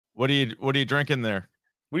What are you drinking there?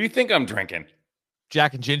 What do you think I'm drinking?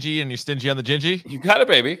 Jack and Gingy, and you're stingy on the Gingy? You got it,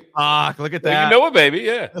 baby. Look at that. You know it, baby.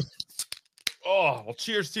 Yeah. Oh, well,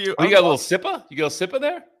 cheers to you. Oh, you got a little sipper? You got a sipper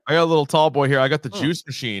there? I got a little tall boy here. I got the juice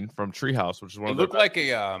machine from Treehouse, which is one of the. It looked like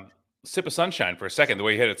a sip of sunshine for a second, the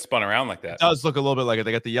way you had it spun around like that. It does look a little bit like it.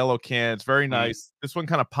 They got the yellow can. It's very nice. This one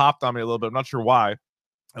kind of popped on me a little bit. I'm not sure why.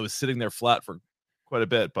 I was sitting there flat for quite a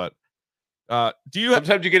bit, but do you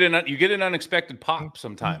sometimes you get an unexpected pop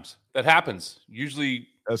sometimes. That happens. Usually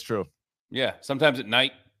that's true. Yeah. Sometimes at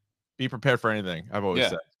night. Be prepared for anything, I've always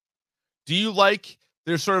said. Do you like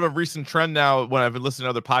there's sort of a recent trend now when I've been listening to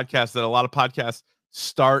other podcasts that a lot of podcasts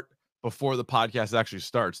start before the podcast actually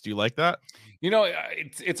starts. Do you like that? You know,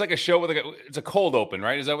 it's like a show with it's a cold open,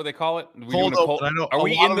 right? Is that what they call it? Cold open. I know.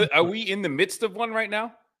 Are we in the midst of one right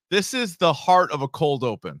now? This is the heart of a cold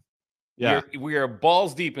open. Yeah. We are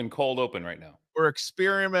balls deep in cold open right now. We're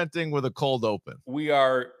experimenting with a cold open. We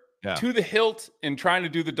are to the hilt and trying to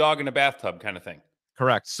do the dog in a bathtub kind of thing.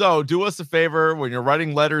 Correct. So do us a favor when you're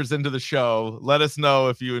writing letters into the show. Let us know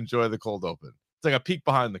if you enjoy the cold open. It's like a peek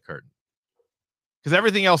behind the curtain because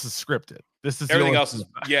everything else is scripted. This is everything else is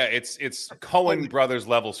it's Coen Brothers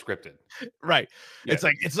level scripted. Right. Yeah.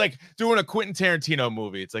 It's like doing a Quentin Tarantino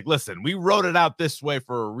movie. It's like, listen, we wrote it out this way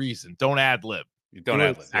for a reason. Don't ad lib. You don't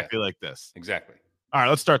ad lib. Exactly like this. Exactly. All right,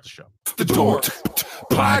 let's start the show. The Dork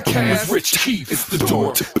Podcast with Rich Keefe. It's the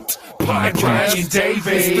Dork Podcast. And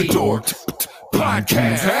David. It's the Dork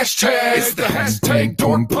Podcast. Hashtag. It's the hashtag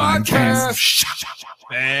Dork Podcast.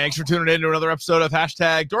 Thanks for tuning in to another episode of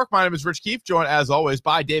Hashtag Dork. My name is Rich Keefe, joined as always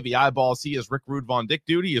by Davey Eyeballs. He is Rick Rude Von Dick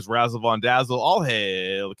Dude. He is Razzle Von Dazzle. All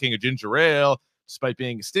hail the king of ginger ale, despite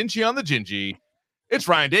being stingy on the gingy. It's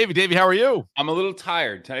Ryan Davey. Davey, how are you? I'm a little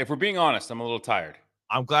tired. If we're being honest, I'm a little tired.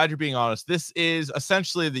 I'm glad you're being honest. This is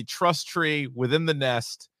essentially the trust tree within the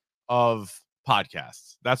nest of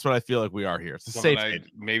podcasts. That's what I feel like we are here. It's a safe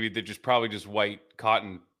maybe they're probably just white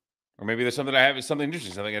cotton, or maybe there's something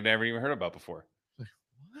interesting, something I've never even heard about before.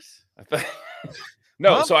 What?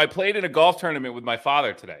 No. Huh? So I played in a golf tournament with my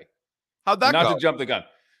father today. How'd that go? Not to jump the gun.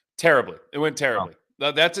 Terribly. It went terribly.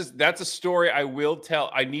 Oh. That's a story I will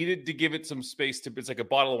tell. I needed to give it some space it's like a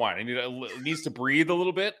bottle of wine. It needs to breathe a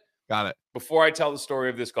little bit. Got it. Before I tell the story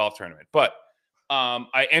of this golf tournament. But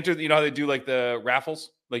I entered, you know how they do like the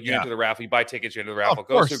raffles? Like you enter the raffle, you buy tickets, you enter the raffle.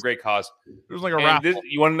 Goes to a great cause. It was like a raffle.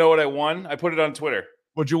 You want to know what I won? I put it on Twitter.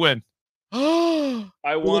 What'd you win? I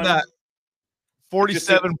won that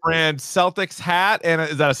 47 brand Celtics hat. And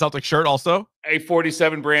is that a Celtics shirt also? A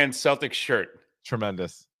 47 brand Celtics shirt.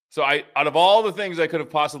 Tremendous. So out of all the things I could have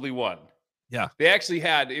possibly won. Yeah.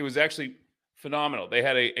 It was actually phenomenal. They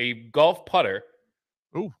had a golf putter.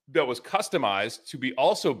 Ooh. That was customized to be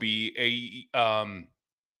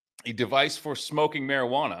a device for smoking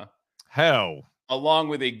marijuana. Hell. Along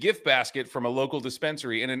with a gift basket from a local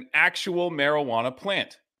dispensary and an actual marijuana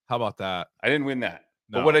plant. How about that? I didn't win that.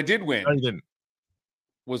 No. But what I did win didn't.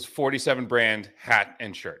 Was 47 brand hat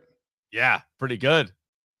and shirt. Yeah, pretty good.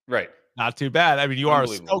 Right. Not too bad. I mean, you are a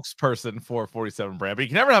spokesperson for 47 brand, but you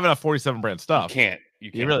can never have enough 47 brand stuff. You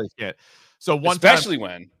really can't. So especially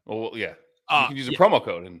when, yeah. You can use a promo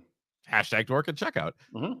code and hashtag Dork at checkout.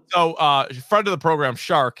 Mm-hmm. So, friend of the program,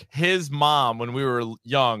 Shark, his mom, when we were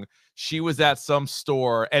young, she was at some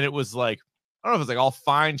store and it was like, I don't know if it was like all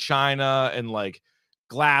fine china and like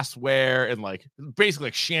glassware and like basically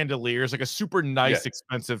like chandeliers, like a super nice,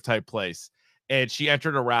 expensive type place. And she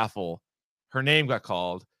entered a raffle. Her name got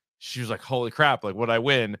called. She was like, holy crap, like, what'd I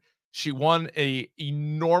win? She won a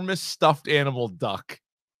enormous stuffed animal duck.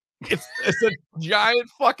 It's a giant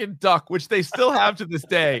fucking duck, which they still have to this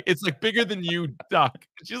day. It's like bigger than you duck.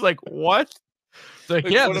 And she's like, what? It's like,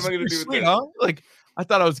 yeah, what am I gonna do with this? Huh? Like, I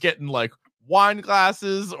thought I was getting like wine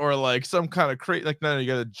glasses or like some kind of crate. Like, no, you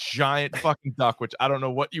got a giant fucking duck, which I don't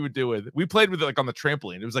know what you would do with. We played with it like on the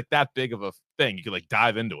trampoline. It was like that big of a thing. You could like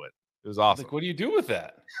dive into it. It was awesome. Like, what do you do with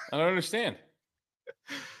that? I don't understand.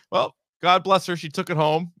 Well, God bless her. She took it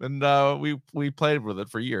home, and we played with it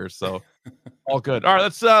for years. So all good. All right,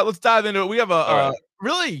 let's dive into it. We have a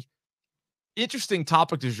really interesting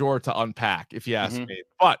topic du jour to unpack, if you ask me.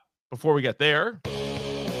 But before we get there,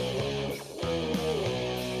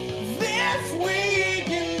 this week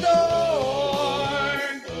in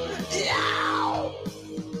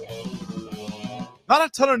not a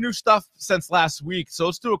ton of new stuff since last week, so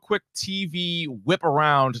let's do a quick TV whip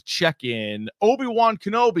around check-in. Obi-Wan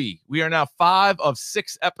Kenobi. We are now 5 of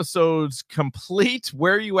 6 episodes complete.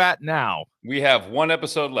 Where are you at now? We have 1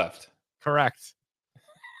 episode left. Correct.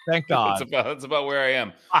 Thank God. That's about where I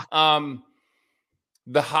am.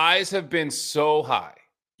 The highs have been so high.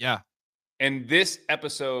 Yeah. And this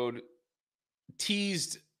episode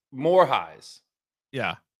teased more highs,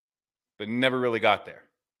 Yeah. but never really got there.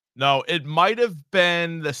 No, it might have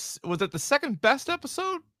been was it the second best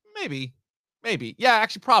episode? Maybe. Yeah,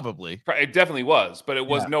 actually, probably. It definitely was, but it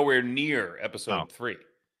was Yeah. nowhere near episode No. 3.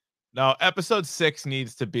 No, episode 6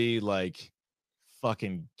 needs to be like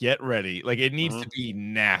fucking get ready. Like it needs to be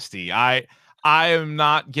nasty. I am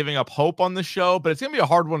not giving up hope on the show, but it's gonna be a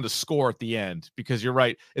hard one to score at the end because you're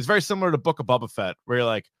right. It's very similar to Book of Boba Fett, where you're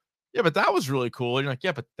like, yeah, but that was really cool. And you're like,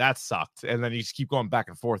 yeah, but that sucked. And then you just keep going back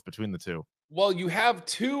and forth between the two. Well, you have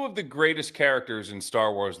two of the greatest characters in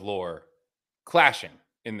Star Wars lore clashing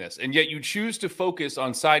in this, and yet you choose to focus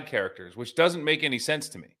on side characters, which doesn't make any sense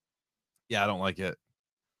to me. Yeah, I don't like it.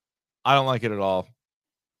 I don't like it at all.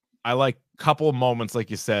 I like a couple of moments, like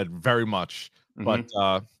you said, very much. But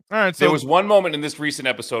all right, so there was one moment in this recent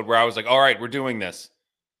episode where I was like, all right, we're doing this.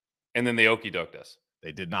 And then they okey doked us.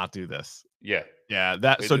 They did not do this. Yeah. Yeah.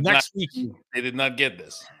 So next week they did not get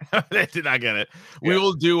this. They did not get it. We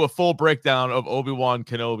will do a full breakdown of Obi-Wan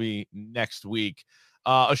Kenobi next week.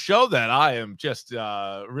 A show that I am just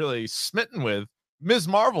really smitten with, Ms.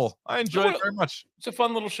 Marvel. I enjoy it very much. It's a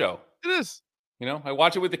fun little show. It is. You know, I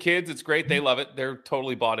watch it with the kids. It's great. They love it. They're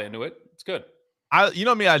totally bought into it. It's good. You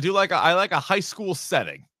know me, I like a high school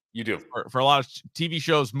setting. You do. For a lot of TV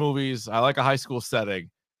shows, movies, I like a high school setting.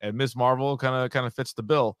 And Ms. Marvel kind of fits the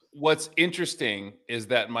bill. What's interesting is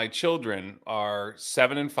that my children are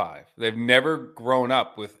 7 and 5. They've never grown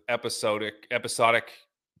up with episodic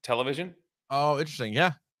television. Oh, interesting.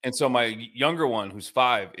 Yeah. And so my younger one, who's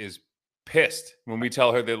 5, is pissed when we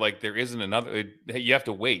tell her that like there isn't another. You have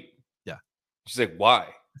to wait. Yeah. She's like, why?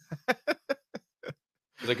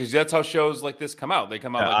 She's like, because that's how shows like this come out. They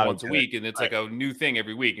come out like once a week, and it's like a new thing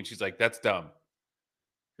every week. And she's like, that's dumb.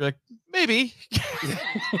 You're like, maybe.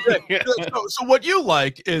 So what you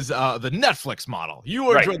like is the Netflix model. You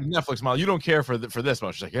are enjoying the Netflix model. You don't care for this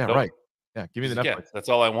much. She's like, yeah, nope. Right. Yeah, give me the Netflix. Yeah, that's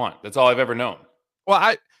all I want. That's all I've ever known.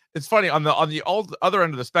 Well, it's funny on the other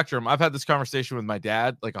end of the spectrum. I've had this conversation with my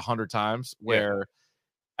dad like 100 times where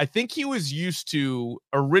I think he was used to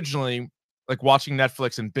originally like watching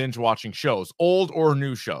Netflix and binge watching shows, old or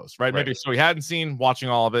new shows, right? Maybe so he hadn't seen watching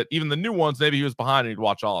all of it. Even the new ones, maybe he was behind and he'd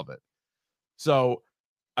watch all of it. So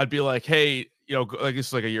I'd be like, hey, you know, like this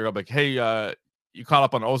is like a year ago, like, hey, you caught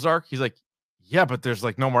up on Ozark? He's like, yeah, but there's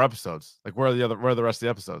like no more episodes. Like, where are the rest of the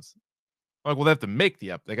episodes? I'm like, well, they have to make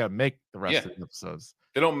they got to make the rest of the episodes.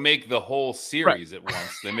 They don't make the whole series at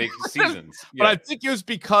once. They make seasons. But I think it was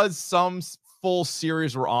because some full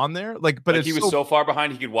series were on there. Like, but he was so far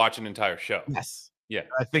behind he could watch an entire show. Yes. Yeah.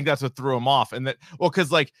 I think that's what threw him off. And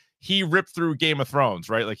because like he ripped through Game of Thrones,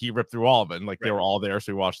 right? Like he ripped through all of it, and like they were all there,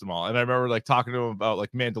 so we watched them all. And I remember like talking to him about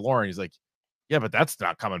like Mandalorian. He's like, yeah, but that's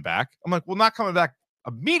not coming back. I'm like, well, not coming back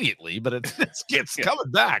immediately, but it's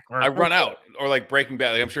coming back. I run out. Or like Breaking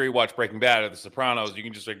Bad. Like, I'm sure you watch Breaking Bad or The Sopranos. You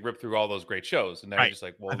can just like rip through all those great shows, and they're just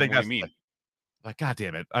like, well, what do you mean? Like, God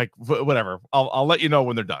damn it! Like, whatever. I'll let you know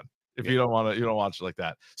when they're done. If you don't want to, you don't watch it like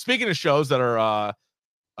that. Speaking of shows that are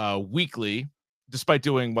weekly, despite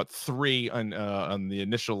doing 3 on the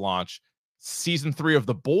initial launch, season 3 of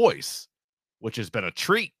The Boys, which has been a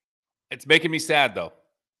treat. It's making me sad though.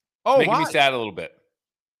 Oh, making me sad a little bit.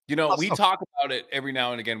 You know, we talk about it every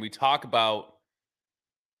now and again. We talk about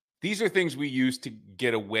these are things we use to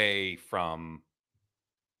get away from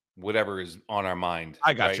whatever is on our mind.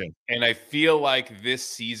 I got you. And I feel like this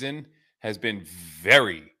season has been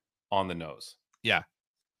very on the nose. Yeah.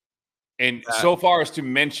 And so far as to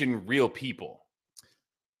mention real people.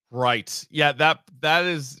 Right. Yeah, that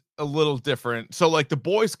is a little different. So like The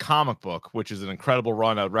Boys comic book, which is an incredible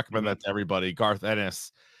run. I would recommend that to everybody. Garth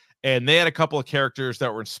Ennis. And they had a couple of characters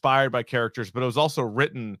that were inspired by characters, but it was also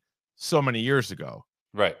written so many years ago.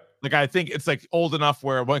 Right. Like I think it's like old enough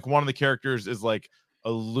where like one of the characters is like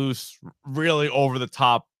a loose, really over the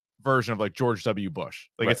top version of like George W. Bush.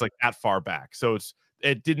 Like it's like that far back. So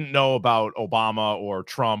it didn't know about Obama or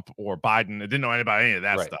Trump or Biden. It didn't know any of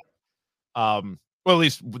that stuff. Well, at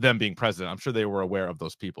least them being president, I'm sure they were aware of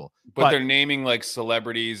those people. But they're naming like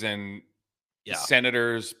celebrities and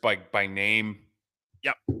senators by name.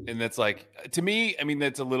 Yep. And that's like, to me, I mean,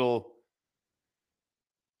 that's a little,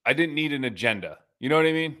 I didn't need an agenda. You know what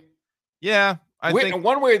I mean? Yeah. I think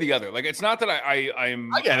one way or the other. Like, it's not that I'm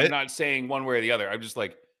not saying one way or the other. I'm just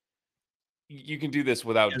like, you can do this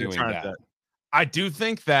without doing that. I do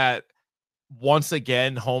think that once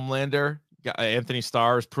again, Homelander, Anthony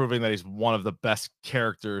Starr, is proving that he's one of the best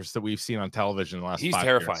characters that we've seen on television in the last 5 years. He's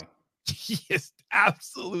terrifying. He is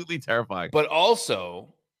absolutely terrifying. But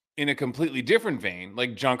also, in a completely different vein,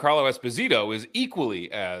 like Giancarlo Esposito is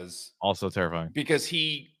equally as also terrifying, because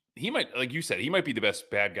he might, like you said, he might be the best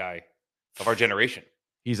bad guy of our generation.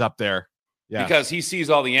 He's up there. Yeah. Because he sees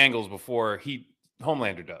all the angles before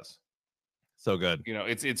Homelander does. So good. You know,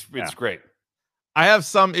 it's great. I have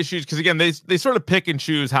some issues because again, they sort of pick and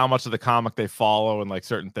choose how much of the comic they follow and like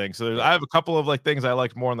certain things. So I have a couple of like things I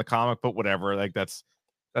liked more in the comic, but whatever. Like that's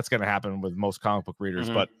going to happen with most comic book readers.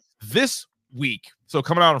 But this week, so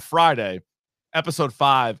coming out on Friday, episode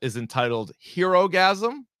 5 is entitled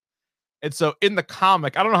Herogasm. And so in the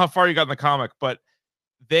comic, I don't know how far you got in the comic, but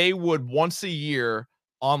they would once a year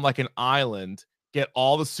on like an island get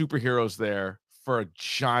all the superheroes there for a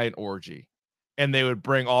giant orgy. And they would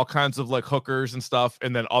bring all kinds of like hookers and stuff,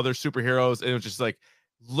 and then other superheroes. And it was just like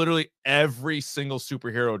literally every single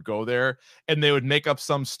superhero would go there, and they would make up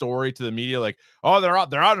some story to the media, like, "Oh, they're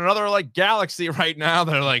out in another like galaxy right now.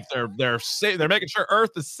 They're like they're safe. They're making sure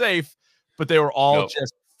Earth is safe." But they were all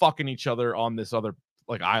just fucking each other on this other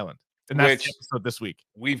like island, and that's the episode this week.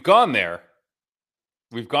 We've gone there.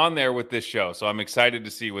 We've gone there with this show, so I'm excited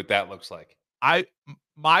to see what that looks like.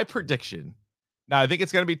 My prediction. Now, I think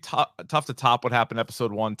it's going to be tough to top what happened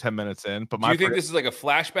episode 1 10 minutes in. But do you think this is like a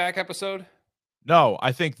flashback episode? No,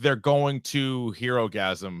 I think they're going to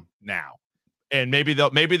Herogasm now, and maybe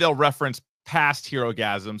they'll reference past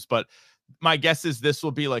Herogasms. But my guess is this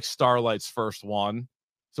will be like Starlight's first one,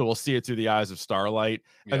 so we'll see it through the eyes of Starlight,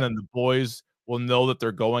 and then the boys will know that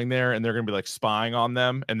they're going there, and they're going to be like spying on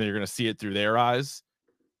them, and then you're going to see it through their eyes.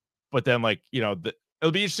 But then, like it'll be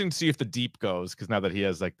interesting to see if the Deep goes, because now that he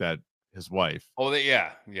has like that. His wife. Oh, yeah.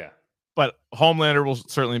 But Homelander will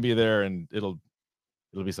certainly be there, and it'll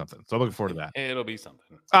be something. So I'm looking forward to that. It'll be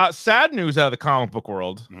something. Sad news out of the comic book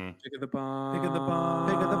world. Pick of the pod.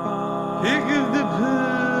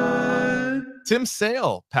 Tim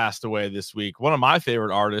Sale passed away this week. One of my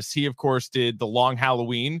favorite artists. He, of course, did The Long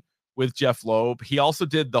Halloween with Jeff Loeb. He also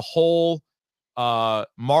did the whole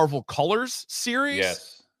Marvel Colors series.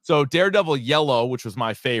 Yes. So Daredevil Yellow, which was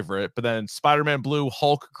my favorite, but then Spider-Man Blue,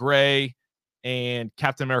 Hulk Gray, and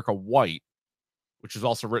Captain America White, which was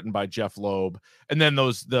also written by Jeff Loeb. And then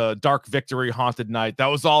the Dark Victory, Haunted Night, that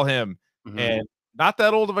was all him. And not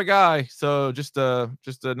that old of a guy. So just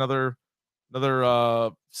another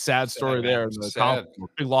sad story there. Sad.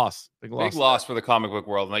 Big loss for the comic book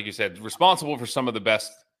world. And like you said, responsible for some of the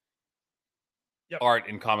best art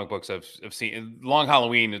in comic books I've seen. Long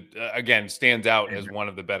Halloween again stands out as one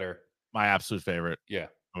of the better. My absolute favorite. Yeah.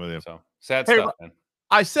 So sad stuff, man.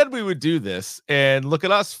 I said we would do this, and look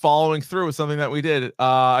at us following through with something that we did.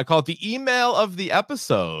 I call it the email of the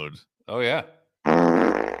episode. Oh yeah.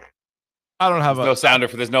 I don't have no sounder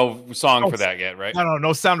for. There's no song for that yet, right?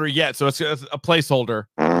 No sounder yet. So it's a placeholder.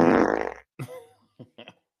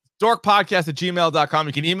 dorkpodcast@gmail.com.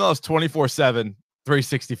 You can email us 24/7,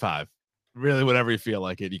 365. Really, whatever you feel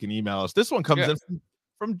like it, you can email us. This one comes in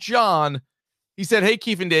from John. He said, "Hey,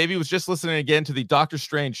 Keith and Davey, was just listening again to the Doctor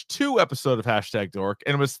Strange 2 episode of #Dork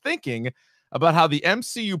and was thinking about how the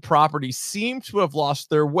MCU properties seem to have lost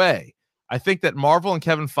their way. I think that Marvel and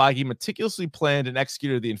Kevin Feige meticulously planned and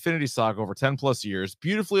executed the Infinity Saga over 10 plus years,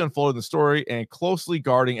 beautifully unfolding the story and closely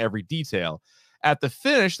guarding every detail. At the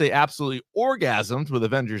finish, they absolutely orgasmed with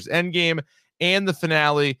Avengers Endgame and the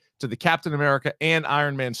finale to the Captain America and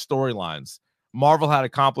Iron Man storylines. Marvel had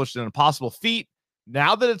accomplished an impossible feat.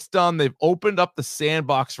 Now that it's done, they've opened up the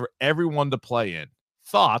sandbox for everyone to play in.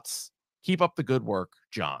 Thoughts? Keep up the good work,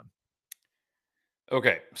 John."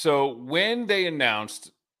 Okay, so when they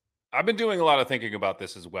announced, I've been doing a lot of thinking about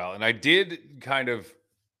this as well, and I did kind of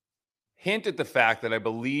hint at the fact that I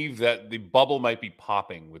believe that the bubble might be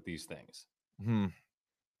popping with these things.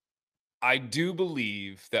 I do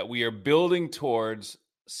believe that we are building towards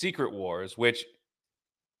Secret Wars, which,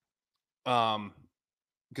 because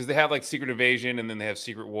they have like Secret Invasion and then they have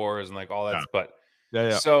Secret Wars and like all that. But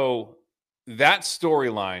so that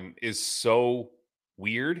storyline is so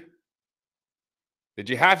weird that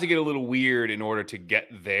you have to get a little weird in order to get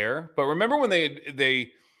there. But remember when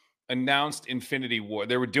they announced Infinity War,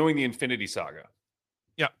 they were doing the Infinity Saga.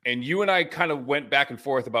 Yeah. And you and I kind of went back and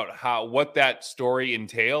forth about what that story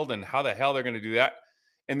entailed and how the hell they're going to do that.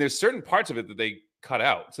 And there's certain parts of it that they cut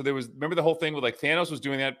out. So remember the whole thing with like Thanos was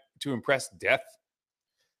doing that to impress Death?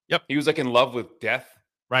 Yep. He was like in love with Death.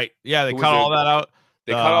 Right. Yeah. They cut all that out.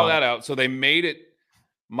 They cut all that out. So they made it.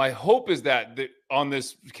 My hope is that on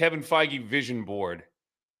this Kevin Feige vision board,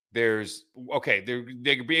 they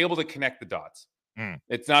could be able to connect the dots.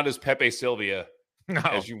 It's not as Pepe Sylvia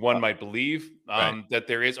as one might believe, that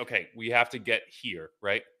there is, we have to get here,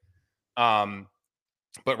 right?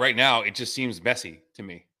 But right now it just seems messy to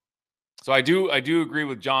me. So I do agree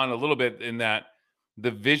with John a little bit in that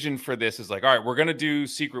the vision for this is like, all right, we're going to do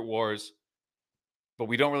Secret Wars, but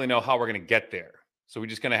we don't really know how we're going to get there. So we're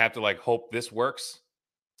just going to have to like hope this works.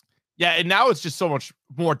 Yeah, and now it's just so much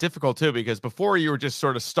more difficult too, because before you were just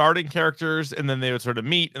sort of starting characters and then they would sort of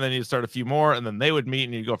meet and then you'd start a few more and then they would meet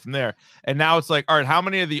and you go from there. And now it's like, all right, how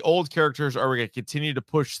many of the old characters are we going to continue to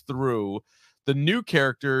push through? The new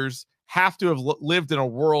characters have to have lived in a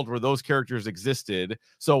world where those characters existed.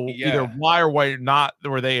 So either why or why not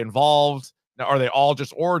were they involved? Are they all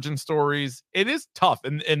just origin stories? It is tough.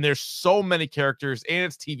 And there's so many characters and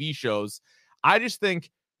it's TV shows. I just think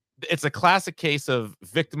it's a classic case of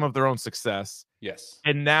victim of their own success. Yes.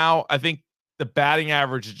 And now I think the batting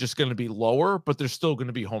average is just going to be lower, but there's still going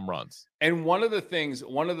to be home runs. And one of the things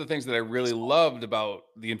that I really loved about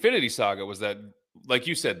the Infinity Saga was that, like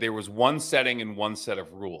you said, there was one setting and one set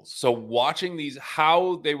of rules. So watching these,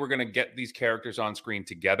 how they were going to get these characters on screen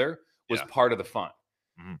together was part of the fun.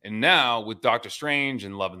 Mm-hmm. And now with Doctor Strange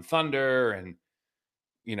and Love and Thunder and,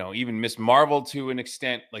 you know, even Miss Marvel to an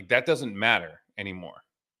extent, like that doesn't matter anymore.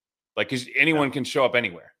 Like, because anyone can show up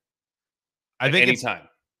anywhere. I think anytime.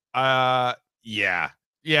 Yeah,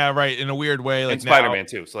 right. In a weird way, like and Spider-Man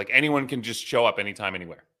too. So like anyone can just show up anytime,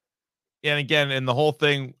 anywhere. And again, in the whole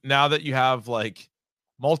thing, now that you have like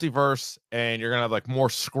multiverse and you're gonna have like more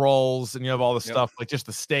scrolls and you have all this stuff, like just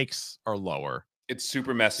the stakes are lower. It's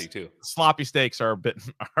super messy too. Sloppy stakes are a bit.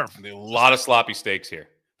 A lot of sloppy stakes here.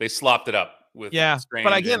 They slopped it up. With Strange,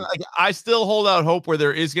 but again, like, I still hold out hope where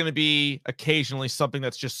there is going to be occasionally something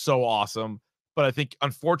that's just so awesome. But I think,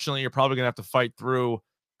 unfortunately, you're probably going to have to fight through a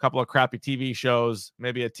couple of crappy TV shows,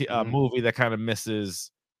 maybe a movie that kind of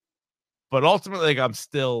misses. But ultimately, like, I'm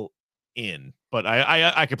still in. But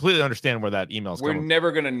I completely understand where that email's coming from. We're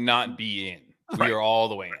never going to not be in. We are all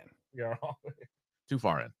the way in. We are all too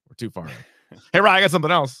far in. We're too far in. Hey, Ryan, I got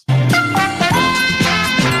something else.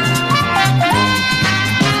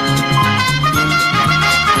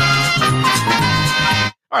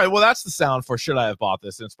 All right, well, that's the sound for Should I Have Bought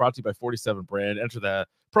This? And it's brought to you by 47 Brand. Enter the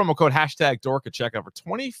promo code #Dork at checkout for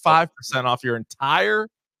 25% off your entire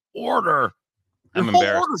order. I'm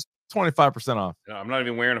embarrassed. 25% off. No, I'm not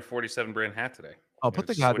even wearing a 47 Brand hat today. Oh, put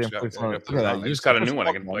the goddamn place on. Look at that. You just got a new one.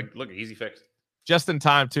 I can look, easy fix. Just in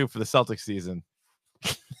time, too, for the Celtics season.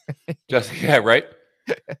 Right?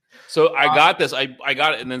 So I got this. I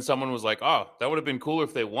got it, and then someone was like, "Oh, that would have been cooler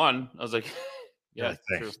if they won." I was like, "Yeah,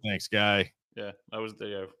 thanks, guy." Yeah, I was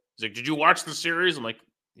there. He's like, "Did you watch the series?" I'm like,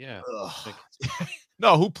 "Yeah." Like,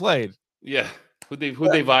 no, who played? Yeah, who'd they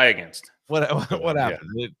vie against? What happened?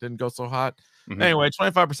 Yeah. It didn't go so hot. Mm-hmm. Anyway,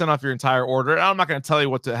 25% off your entire order. And I'm not going to tell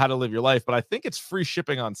you how to live your life, but I think it's free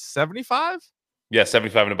shipping on 75. Yeah,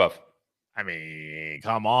 75 and above. I mean,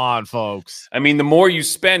 come on, folks. I mean, the more you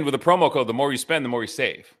spend with a promo code, the more you spend, the more you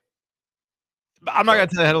save. I'm not going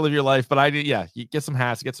to tell you how to live your life, but I did. Yeah, you get some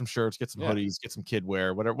hats, get some shirts, get some hoodies, get some kid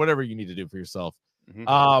wear, whatever you need to do for yourself.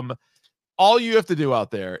 Mm-hmm. All you have to do out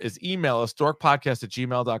there is email us,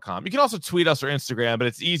 dorkpodcast@gmail.com. You can also tweet us or Instagram, but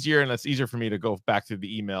it's easier, and it's easier for me to go back through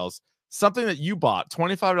the emails. Something that you bought,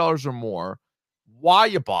 $25 or more, why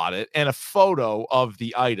you bought it, and a photo of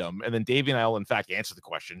the item. And then Davey and I will, in fact, answer the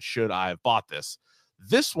question, should I have bought this?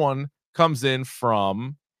 This one comes in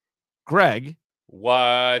from Greg.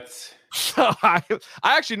 What? So I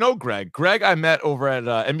actually know Greg. Greg I met over at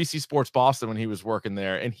NBC Sports Boston when he was working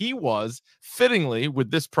there, and he was, fittingly,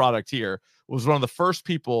 with this product here, was one of the first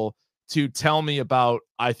people to tell me about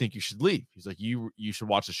I Think You Should Leave. He's like, you should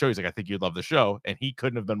watch the show. He's like, I think you'd love the show, and he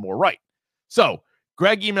couldn't have been more right. So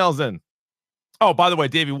Greg emails in. Oh, by the way,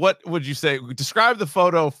 Davey, what would you say? Describe the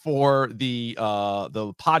photo for the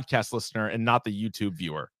podcast listener and not the YouTube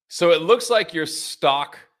viewer. So it looks like your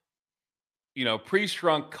stock,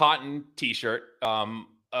 pre-shrunk cotton t-shirt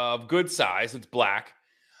of good size. It's black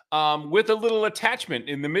with a little attachment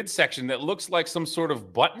in the midsection that looks like some sort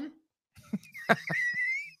of button.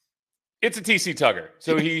 It's a TC Tugger.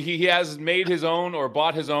 So he has made his own or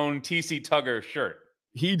bought his own TC Tugger shirt.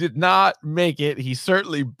 He did not make it. He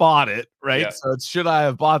certainly bought it, right? Yeah. So it's should I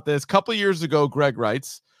have bought this? A couple years ago, Greg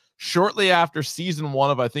writes, shortly after season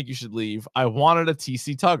 1 of I Think You Should Leave, I wanted a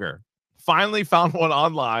TC Tugger. Finally found one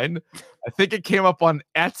online. I think it came up on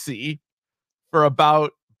Etsy for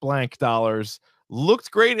about blank dollars.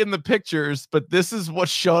 Looked great in the pictures, but this is what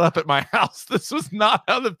showed up at my house. This was not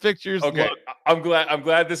how the pictures look. I'm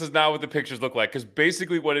glad this is not what the pictures look like, because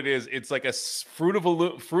basically what it is, it's like a Fruit of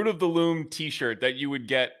the Loom t-shirt that you would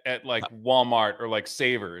get at like Walmart or like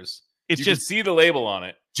Savers. You can see the label on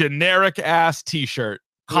it. Generic ass t-shirt,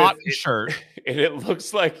 cotton shirt. And it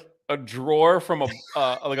looks like a drawer from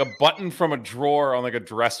like a button from a drawer on like a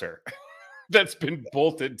dresser that's been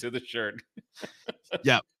bolted to the shirt.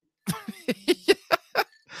 Yeah.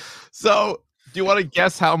 So, do you want to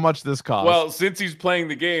guess how much this costs? Well, since he's playing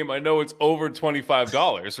the game, I know it's over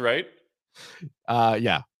 $25, right?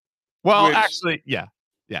 Yeah. Well, Which- actually, yeah.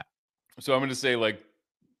 So I'm going to say like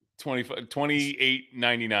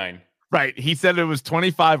 28.99. Right. He said it was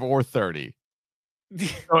 25 or 30.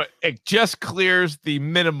 So it just clears the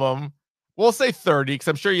minimum. We'll say 30 because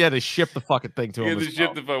I'm sure you had to ship the fucking thing to him.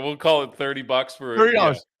 Yeah, as well. we'll call it $30 for $30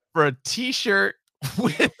 yeah. for a t-shirt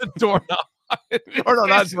with a doorknob. Or no,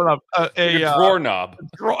 not doorknob. a drawer knob.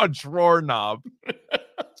 A drawer knob.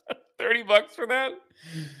 $30 for that?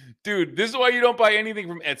 Dude, this is why you don't buy anything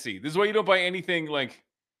from Etsy. This is why you don't buy anything like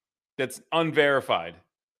that's unverified.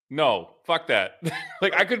 No, fuck that.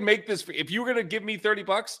 Like I could make this if you were gonna give me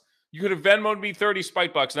 $30, you could have Venmoed me 30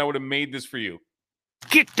 spite bucks and I would have made this for you.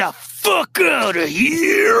 Get the fuck out of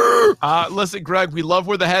here! Listen, Greg, we love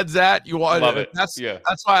where the head's at. You want Love it. That's Yeah.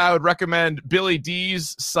 That's why I would recommend Billy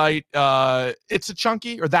D's site. It's a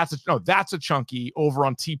chunky, or that's a chunky over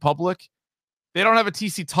on TeePublic. They don't have a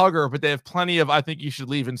TC Tugger, but they have plenty of I think you should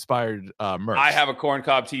leave inspired merch. I have a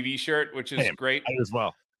Corncob TV shirt, which is great. I as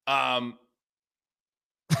well.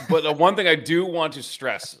 But the one thing I do want to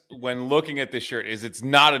stress when looking at this shirt is it's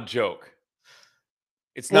not a joke.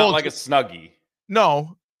 It's not like a Snuggie.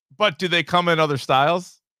 No, but do they come in other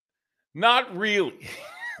styles? Not really.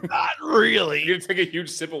 Not really. You're gonna take a huge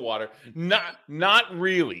sip of water. Not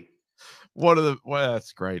really. Well,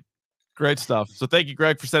 that's great. Great stuff. So thank you,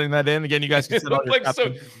 Greg, for sending that in. Again, you guys can It send all looked your like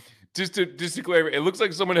so, just to clarify, it looks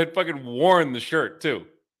like someone had fucking worn the shirt too.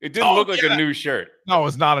 It didn't look like a new shirt. No,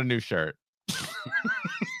 it's not a new shirt.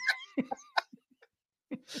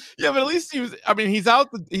 Yeah, but at least he's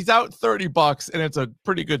out $30 and it's a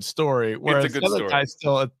pretty good story. Whereas It's a good the other story. guy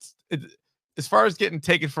still as far as getting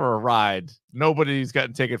taken for a ride, nobody's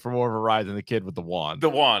gotten taken for more of a ride than the kid with the wand. The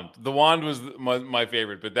wand was my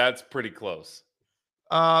favorite, but that's pretty close.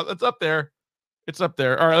 It's up there. It's up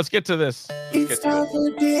there. All right, let's get to this. It's time for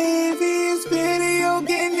Davies video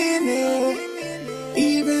game minute,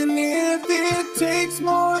 even if it takes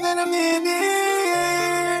more than a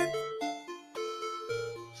minute.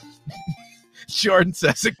 Jordan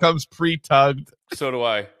says it comes pre-tugged. So do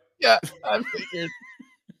I. Yeah, I figured.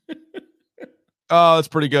 Oh, that's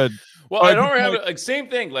pretty good. Well, I don't have like same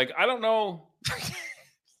thing. Like I don't know.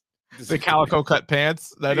 The calico cut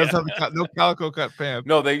pants. That doesn't have no calico cut pants.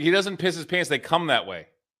 No, he doesn't piss his pants. They come that way.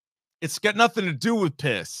 It's got nothing to do with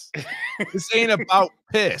piss. This ain't about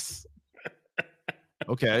piss.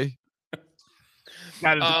 Okay.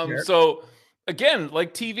 So again,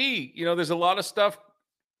 like TV, there's a lot of stuff,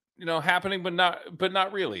 happening, but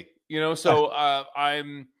not really, So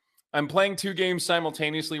I'm playing two games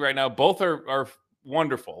simultaneously right now. Both are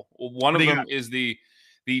wonderful. One of them is the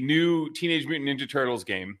new Teenage Mutant Ninja Turtles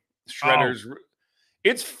game, Shredder's. Oh.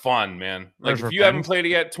 It's fun, man. Like if you haven't played it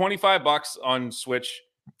yet, $25 on Switch.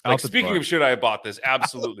 Like speaking of should I have bought this?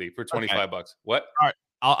 Absolutely for $25. What? All right.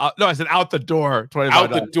 No, I said out the door. $25.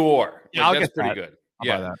 Out the door. Yeah, like, that's pretty good.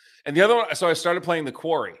 Yeah. And the other one, so I started playing The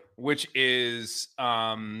Quarry, which is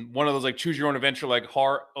one of those like choose your own adventure, like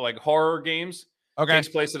horror games. Okay. Takes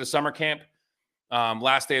place at a summer camp.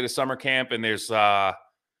 Last day at a summer camp, and there's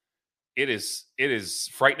it is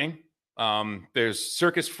frightening. There's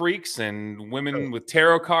circus freaks and women with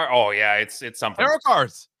tarot cards. Oh yeah, it's something. Tarot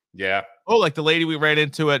cards. Yeah. Oh, like the lady we ran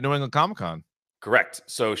into at New England Comic-Con. Correct.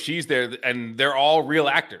 So she's there, and they're all real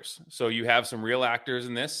actors. So you have some real actors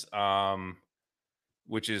in this,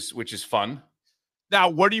 which is fun. Now,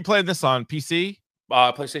 what are you playing this on? PC?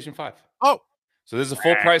 PlayStation 5. Oh, so this is a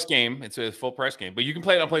full price game. It's a full price game, but you can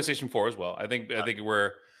play it on PlayStation 4 as well. I think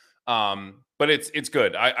we're, but it's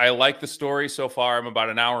good. I like the story so far. I'm about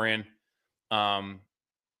an hour in, and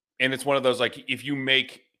it's one of those like if you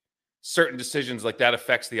make certain decisions like that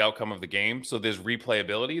affects the outcome of the game. So there's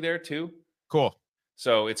replayability there too. Cool.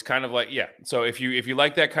 So it's kind of like, yeah. So if you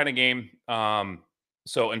like that kind of game,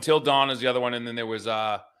 so Until Dawn is the other one, and then there's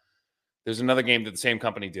another game that the same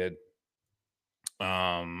company did.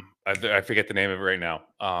 I forget the name of it right now.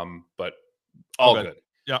 But all good.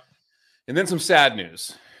 Yeah. And then some sad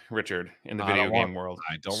news, Richard, in the video game world.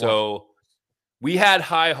 We had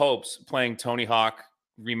high hopes playing Tony Hawk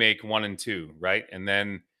Remake 1 and 2, right? And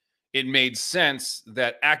then it made sense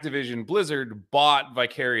that Activision Blizzard bought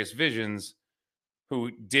Vicarious Visions, who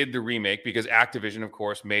did the remake, because Activision, of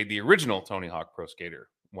course, made the original Tony Hawk Pro Skater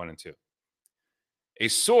 1 and 2. A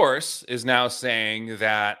source is now saying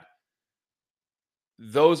that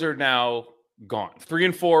those are now gone. 3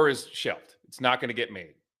 and 4 is shelved. It's not going to get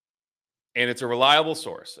made. And it's a reliable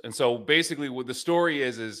source. And so basically what the story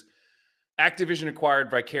is Activision acquired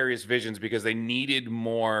Vicarious Visions because they needed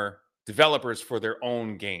more developers for their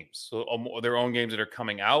own games. So their own games that are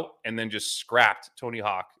coming out, and then just scrapped Tony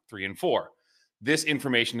Hawk 3 and 4. This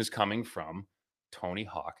information is coming from Tony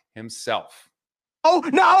Hawk himself. Oh,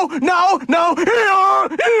 no.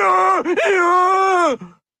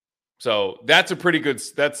 So that's a pretty good.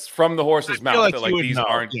 That's from the horse's mouth. like that he like would these know,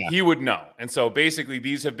 aren't. yeah. He would know. And so basically,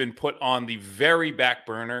 these have been put on the very back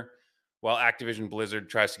burner while Activision Blizzard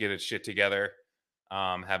tries to get its shit together.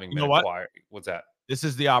 Having You been know what? acquired. What's that? This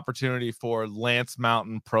is the opportunity for Lance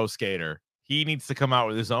Mountain Pro Skater. He needs to come out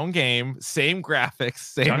with his own game, same graphics,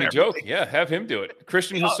 same Johnny everything. Joke. Yeah, have him do it.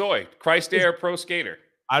 Christian Hosoi, Christ Air Pro Skater.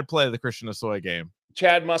 I'd play the Christian Hosoi game.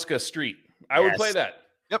 Chad Muska Street. I would play that.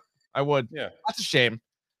 Yep, I would. Yeah. That's a shame.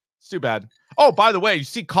 It's too bad. Oh, by the way, you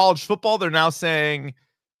see college football? They're now saying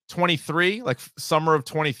 23, like summer of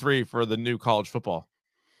 23 for the new college football.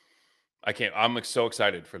 I can't. I'm so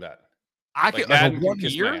excited for that. I Like could Madden like can 1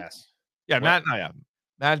 kiss year. my ass. Yeah, What?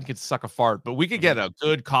 Madden could suck a fart, but we could get a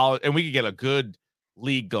good college and we could get a good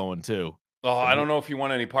league going too. Oh, I don't know if you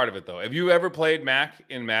want any part of it though. Have you ever played Mac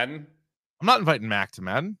in Madden? I'm not inviting Mac to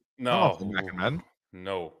Madden. No. Mac and Madden.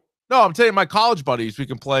 No. No, I'm telling you, my college buddies, we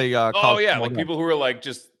can play. Oh college yeah, football like again. people who are like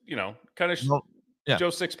just kind of yeah.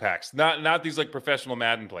 Joe Six Packs, not these like professional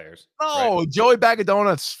Madden players. No, right? Joey Bag of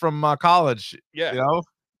Donuts from college. Yeah, You know,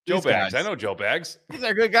 Joe these Bags. guys. I know Joe Bags. These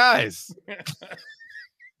are good guys.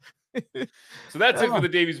 So that's it for the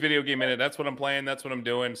Davies Video Game Minute. That's what I'm playing. That's what I'm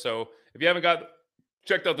doing. So if you haven't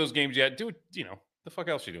checked out those games yet, do it. The fuck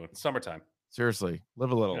else you doing? It's summertime. Seriously,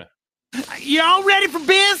 live a little. Yeah. Y'all ready for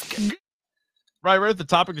bisque? Right, we're at the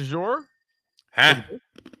topic du jour. Huh?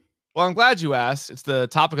 Well, I'm glad you asked. It's the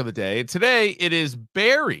topic of the day. Today, it is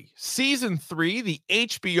Barry, Season 3, the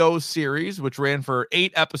HBO series, which ran for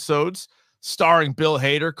 8 episodes, starring Bill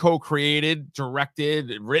Hader, co-created, directed,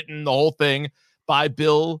 written, the whole thing by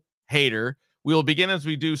Bill Hader. We will begin as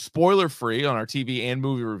we do spoiler-free on our TV and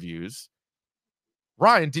movie reviews.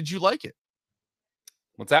 Ryan, did you like it?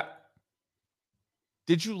 What's that?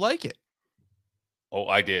 Did you like it? Oh,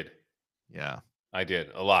 I did. Yeah. I did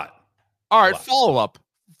a lot. All right, follow up.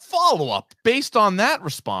 Based on that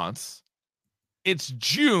response, it's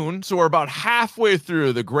June, so we're about halfway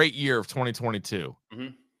through the great year of 2022.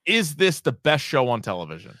 Mhm. Is this the best show on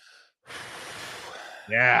television?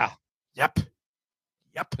 Yeah. Yep.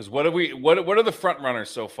 Because what are the front runners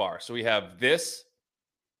so far? So we have this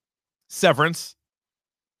Severance.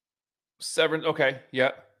 Okay,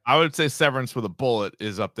 yeah. I would say Severance with a bullet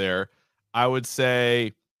is up there. I would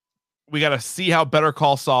say we got to see how Better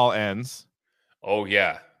Call Saul ends. Oh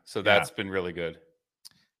yeah. So that's been really good.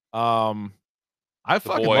 I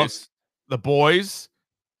fucking love The Boys.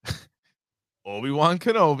 Obi-Wan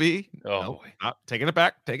Kenobi. Oh, Nope, boy. not taking it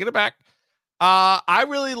back. I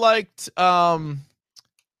really liked I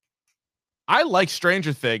like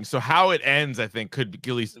Stranger Things, so how it ends, I think, could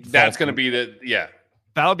be at least That's going to be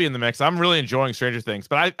that'll be in the mix. I'm really enjoying Stranger Things,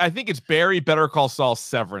 but I think it's Barry, Better Call Saul,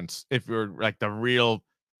 Severance. If you're like the real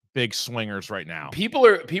big swingers right now, People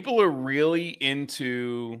are really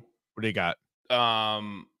into what do you got?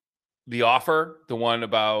 The Offer, the one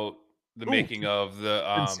about the making of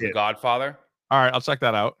the Godfather. All right, I'll check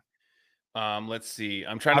that out. Let's see.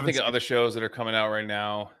 I'm trying to think of other shows that are coming out right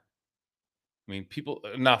now. I mean, people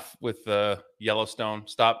enough with Yellowstone.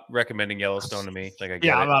 Stop recommending Yellowstone to me. Like I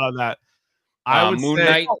get I'm it. not on that. I would Moon say,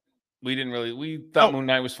 Knight. We thought Moon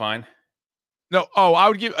Knight was fine. No, I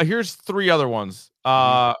would give. Here's 3 other ones.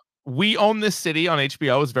 We Own This City on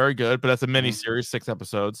HBO is very good, but that's a mini series, 6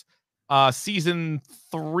 episodes. Season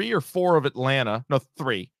 3 or 4 of Atlanta. No,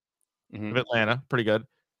 3 of Atlanta. Pretty good.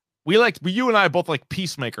 You and I both like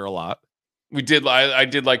Peacemaker a lot. We did. I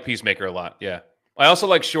did like Peacemaker a lot. Yeah. I also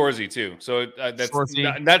like Shoresy too. So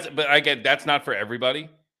but I get that's not for everybody.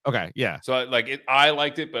 Okay, yeah. So I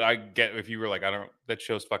liked it, but I get if you were like, that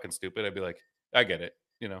show's fucking stupid. I'd be like, I get it.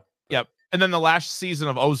 Yep. And then the last season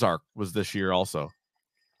of Ozark was this year also.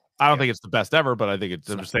 I don't think it's the best ever, but I think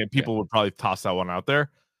I'm just saying people would probably toss that one out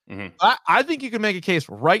there. I think you can make a case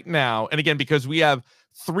right now. And again, because we have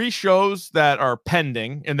 3 shows that are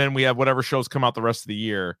pending, and then we have whatever shows come out the rest of the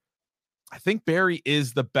year. I think Barry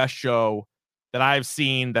is the best show that I've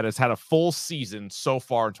seen that has had a full season so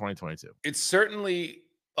far in 2022. It's certainly.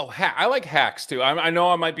 I like Hacks too. I know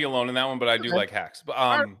I might be alone in that one, but I do like Hacks.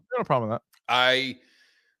 But no problem with that.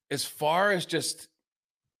 As far as just,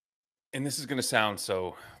 and this is going to sound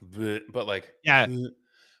so, but like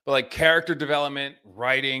character development,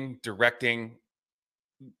 writing, directing,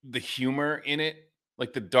 the humor in it,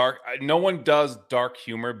 like the dark. No one does dark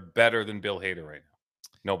humor better than Bill Hader right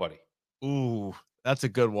now. Nobody. Ooh, that's a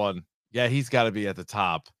good one. Yeah, he's got to be at the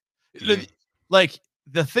top. Like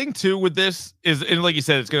the thing too with this is, and like you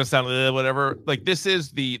said, it's gonna sound whatever. Like this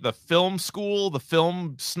is the film school, the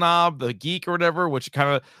film snob, the geek or whatever. Which kind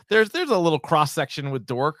of there's a little cross section with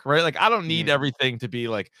dork, right? Like I don't need everything to be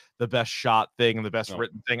like the best shot thing and the best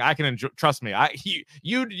written thing. I can enjoy. Trust me,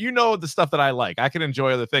 you know the stuff that I like. I can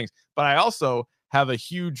enjoy other things, but I also have a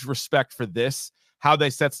huge respect for this. How they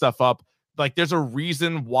set stuff up. Like there's a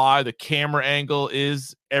reason why the camera angle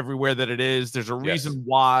is everywhere that it is. There's a reason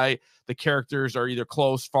why the characters are either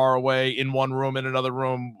close, far away, in one room, in another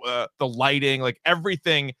room, the lighting, like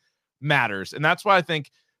everything matters. And that's why I think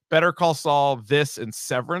Better Call Saul, this, and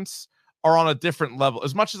Severance are on a different level.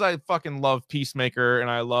 As much as I fucking love Peacemaker and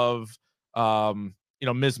I love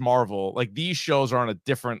Ms. Marvel, like these shows are on a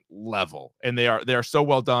different level and they are so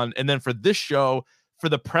well done. And then for this show, for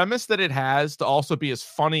the premise that it has to also be as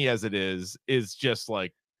funny as it is just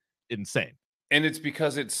like insane. And it's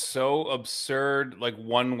because it's so absurd, like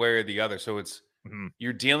one way or the other. So it's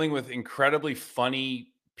you're dealing with incredibly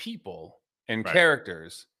funny people and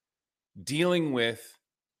characters dealing with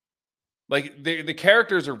like the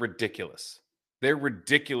characters are ridiculous. They're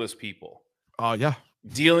ridiculous people. Oh yeah.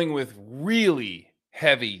 Dealing with really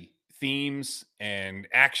heavy themes and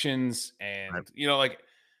actions and like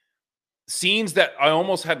scenes that I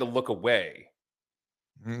almost had to look away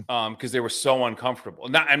because they were so uncomfortable.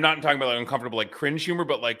 I'm not talking about like uncomfortable like cringe humor,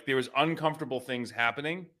 but like there was uncomfortable things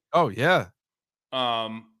happening. Oh yeah.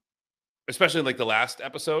 Especially like the last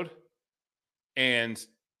episode, and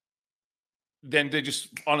then they just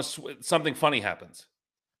something funny happens.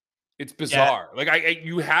 It's bizarre. Yeah. Like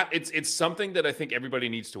it's something that I think everybody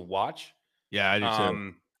needs to watch. Yeah, I do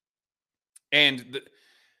too. And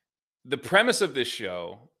the premise of this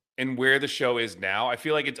show and where the show is now, I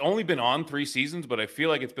feel like it's only been on 3 seasons, but I feel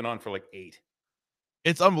like it's been on for like 8.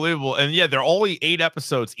 It's unbelievable. And yeah, they're only 8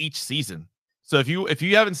 episodes each season. So if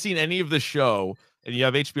you haven't seen any of the show and you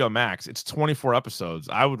have HBO Max, it's 24 episodes.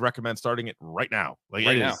 I would recommend starting it right now. Like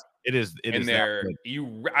right now. It is.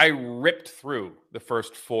 I ripped through the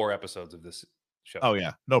first 4 episodes of this show. Oh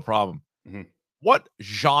yeah, no problem. What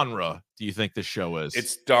genre do you think this show is?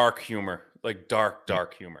 It's dark humor, like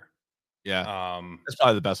dark humor. Yeah. That's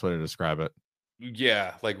probably the best way to describe it.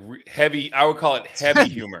 Yeah, like heavy. I would call it heavy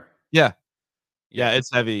humor. Yeah,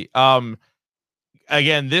 it's heavy.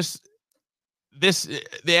 Again, this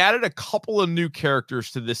they added a couple of new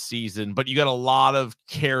characters to this season, but you got a lot of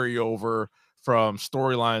carryover from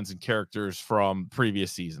storylines and characters from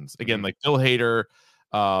previous seasons. Again, like Bill Hader,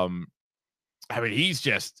 I mean,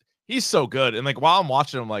 he's so good. And like while I'm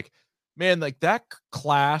watching him, like, man, like that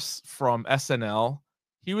class from SNL,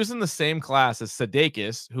 he was in the same class as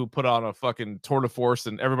Sudeikis, who put on a fucking tour de force,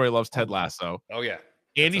 and everybody loves Ted Lasso. Oh yeah,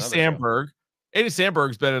 Andy Samberg. Andy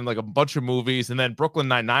Samberg's been in like a bunch of movies, and then Brooklyn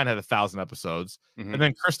Nine-Nine had 1,000 episodes, and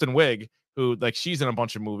then Kristen Wiig, who like she's in a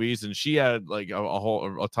bunch of movies, and she had like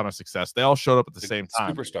a ton of success. They all showed up at the same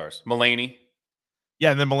time. Superstars. Mulaney.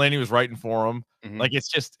 Yeah, and then Mulaney was writing for him. Like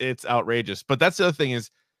it's outrageous. But that's the other thing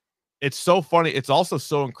is, it's so funny. It's also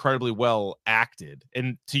so incredibly well acted.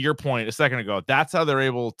 And to your point a second ago, that's how they're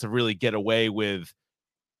able to really get away with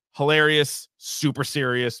hilarious, super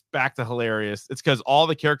serious, back to hilarious. It's because all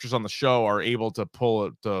the characters on the show are able to pull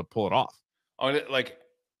it off. Oh, like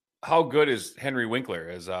how good is Henry Winkler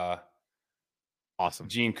as awesome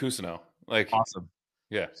Gene Cousineau? Like awesome.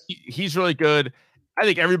 Yeah, he's really good. I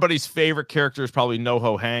think everybody's favorite character is probably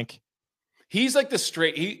NoHo Hank. He's like the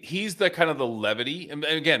straight. He's the kind of the levity. And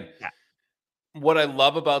again, what I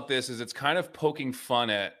love about this is it's kind of poking fun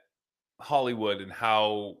at Hollywood and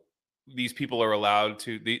how these people are allowed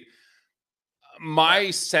to.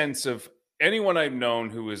 My sense of anyone I've known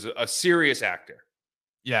who is a serious actor,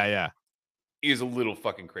 is a little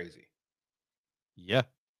fucking crazy. Yeah.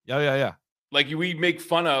 Like we make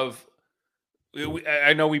fun of.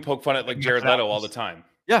 I know we poke fun at like Jared Leto all the time.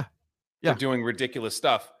 Yeah. For doing ridiculous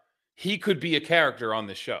stuff. He could be a character on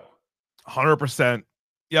this show. 100%.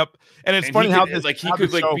 Yep. And it's funny how this, like he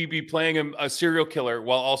could like be playing a serial killer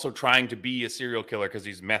while also trying to be a serial killer because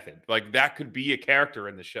he's method. Like that could be a character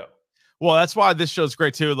in the show. Well, that's why this show's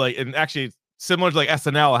great too. Like, and actually similar to like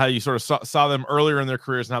SNL, how you sort of saw them earlier in their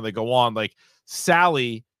careers and how they go on. Like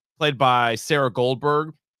Sally, played by Sarah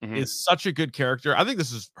Goldberg, is such a good character. I think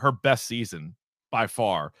this is her best season by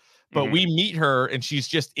far. But we meet her and she's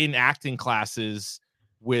just in acting classes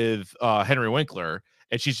with Henry Winkler,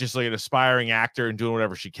 and she's just like an aspiring actor and doing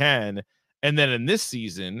whatever she can. And then in this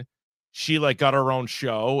season, she like got her own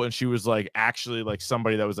show, and she was like actually like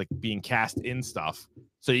somebody that was like being cast in stuff.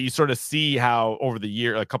 So you sort of see how over the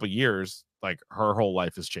a couple of years, like her whole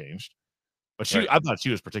life has changed. But I thought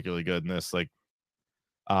she was particularly good in this. Like,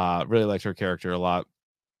 really liked her character a lot.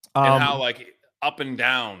 And how like up and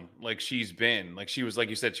down like she's been. Like she was, like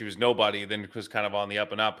you said, she was nobody, then was kind of on the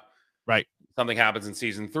up and up. Right. Something happens in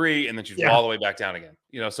season 3, and then she's Yeah. all the way back down again.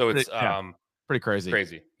 You know, so it's pretty crazy.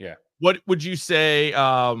 crazy. Yeah. What would you say?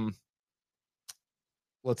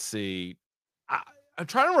 Let's see. I'm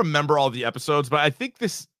trying to remember all the episodes, but I think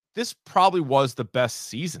this probably was the best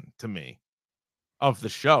season to me of the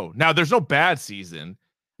show. Now, there's no bad season.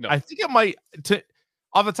 No. I think it might,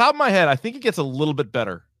 off the top of my head, I think it gets a little bit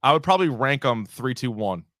better. I would probably rank them 3, 2,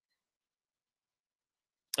 1.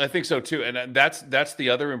 I think so too, and that's the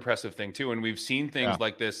other impressive thing too. And we've seen things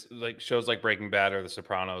like this, like shows like Breaking Bad or The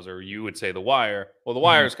Sopranos, or you would say The Wire. Well, The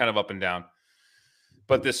Wire is kind of up and down,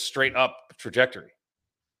 but this straight up trajectory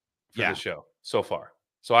for the show so far.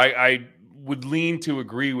 So I would lean to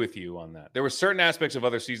agree with you on that. There were certain aspects of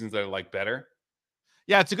other seasons that I like better.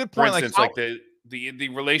 Yeah, it's a good point. For instance, like the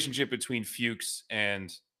relationship between Fuchs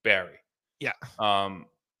and Barry. Yeah.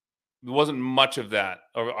 There wasn't much of that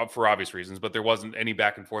for obvious reasons, but there wasn't any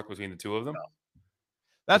back and forth between the two of them. No.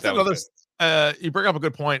 That's another. You bring up a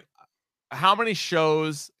good point. How many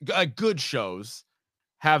shows, good shows,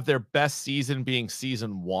 have their best season being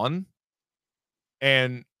season 1?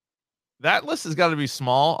 And that list has got to be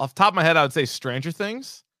small. Off the top of my head, I would say Stranger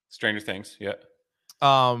Things. Stranger Things, yeah.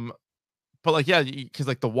 But like, yeah, because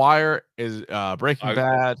like The Wire is Breaking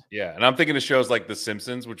Bad. Yeah, and I'm thinking of shows like The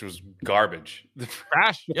Simpsons, which was garbage.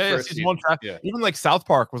 Trash. Yeah, season 1 trash. Yeah. Even like South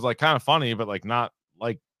Park was like kind of funny, but like not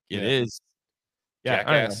like it is. Yeah.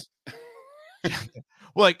 Jackass.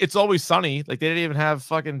 Well, like It's Always Sunny. Like they didn't even have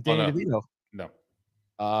fucking Danny DeVito. No.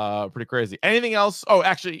 Pretty crazy. Anything else? Oh,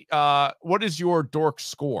 actually, what is your dork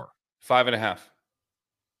score? 5.5.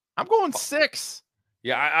 I'm going 6.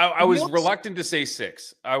 Yeah, I was reluctant to say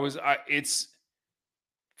 6. It's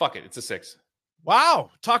a 6. Wow.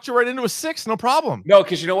 Talked you right into a 6. No problem. No,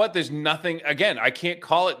 because you know what? There's nothing, again, I can't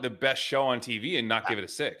call it the best show on TV and not give it a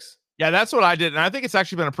 6. Yeah, that's what I did. And I think it's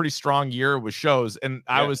actually been a pretty strong year with shows. And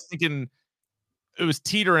I was thinking it was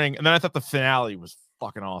teetering. And then I thought the finale was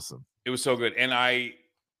fucking awesome. It was so good. And I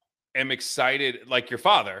am excited, like your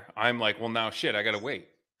father. I'm like, well, now shit, I got to wait.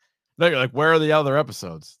 No, you're like, where are the other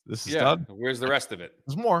episodes? This is done. Where's the rest of it?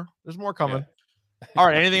 There's more. There's more coming. Yeah. All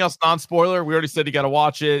right. Anything else non-spoiler? We already said you got to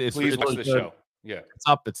watch it. Please watch the show. Yeah. It's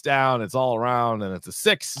up, it's down, it's all around, and it's a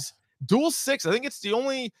 6. Dual 6. I think it's the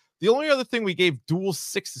only other thing we gave dual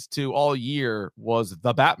 6s to all year was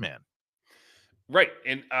The Batman. Right.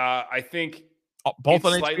 And I think both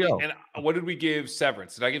on HBO. And what did we give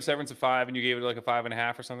Severance? Did I give Severance a 5 and you gave it like a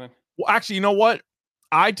 5.5 or something? Well, actually, you know what?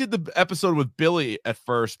 I did the episode with Billy at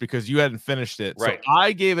first because you hadn't finished it. Right. So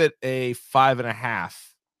I gave it a 5.5.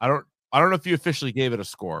 I don't know if you officially gave it a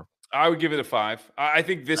score. I would give it a 5. I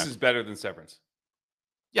think this is better than Severance.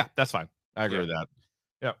 Yeah, that's fine. I agree with that.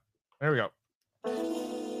 Yeah. There we go.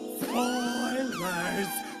 Spoilers!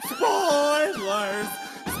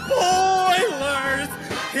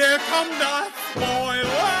 Here come the spoilers!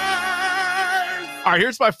 All right,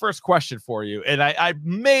 here's my first question for you. And I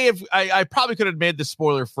probably could have made this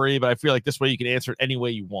spoiler free, but I feel like this way you can answer it any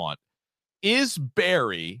way you want. Is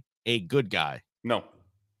Barry a good guy? No.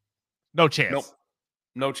 No chance. Nope.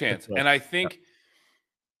 No chance. And I think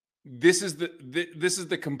this is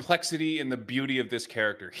the complexity and the beauty of this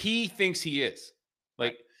character. He thinks he is.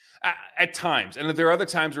 Like at times. And there are other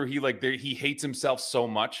times where he hates himself so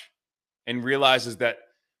much and realizes that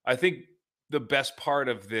I think the best part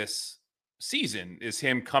of this season is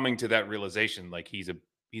him coming to that realization, like he's a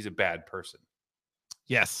bad person.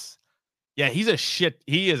 Yes. Yeah, he is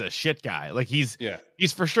a shit guy. Like he's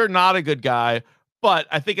for sure not a good guy, but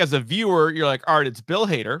I think as a viewer you're like, all right, it's Bill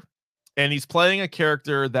Hader and he's playing a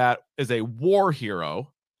character that is a war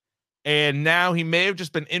hero, and now he may have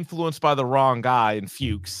just been influenced by the wrong guy in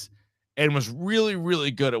Fuchs and was really,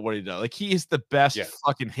 really good at what he does. Like he is the best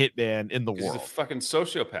fucking hitman in the world. He's a fucking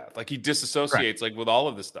sociopath. Like he disassociates like with all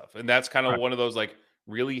of this stuff. And that's kind of one of those like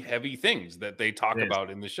really heavy things that they talk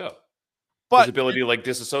about in the show. But his ability to like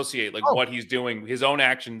disassociate like what he's doing, his own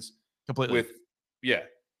actions completely with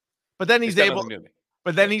But then he's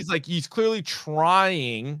he's clearly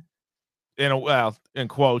trying in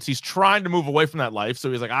quotes, he's trying to move away from that life.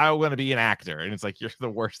 So he's like, I want to be an actor. And it's like, you're the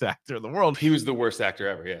worst actor in the world. He was the worst actor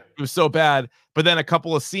ever. Yeah. It was so bad. But then a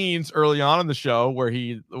couple of scenes early on in the show where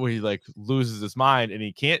he like loses his mind and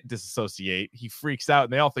he can't disassociate. He freaks out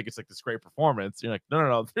and they all think it's like this great performance. You're like,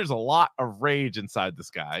 no. There's a lot of rage inside this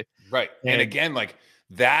guy. Right. And again, like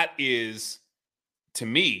that is to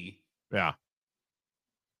me. Yeah.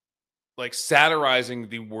 Like satirizing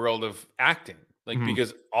the world of acting. Like,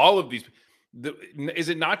 because all of these, is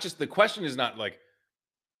it not just, the question is not like,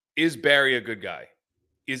 is Barry a good guy?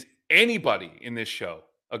 Is anybody in this show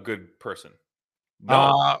a good person?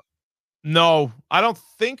 No. No, I don't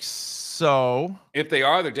think so. If they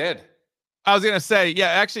are, they're dead. I was gonna say, yeah,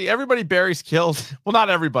 actually, everybody Barry's killed. Well,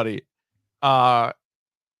 not everybody. Uh,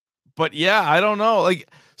 but yeah, I don't know. Like,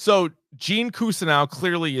 so Gene Cousineau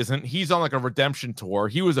clearly isn't. He's on like a redemption tour.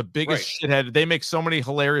 He was a biggest shithead. They make so many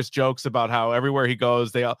hilarious jokes about how everywhere he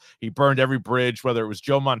goes, he burned every bridge, whether it was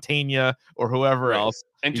Joe Mantegna or whoever else.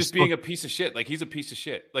 And just being a piece of shit. Like, he's a piece of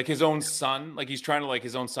shit. Like, his own son. Like, he's trying to like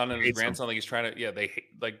his own son and his grandson. Like, he's trying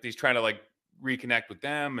to he's trying to like reconnect with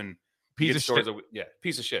them and piece of shit.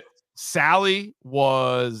 Piece of shit. Sally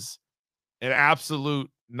was an absolute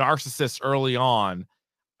narcissist early on.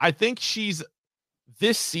 I think she's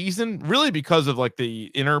this season, really because of like the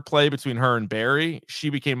interplay between her and Barry, she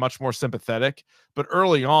became much more sympathetic. But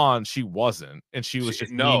early on, she wasn't, and she was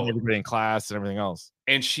just mean to everybody in class and everything else.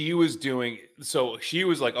 And she was she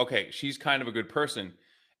was like, okay, she's kind of a good person,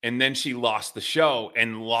 and then she lost the show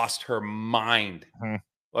and lost her mind,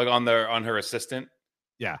 like on her assistant,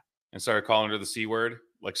 and started calling her the C word,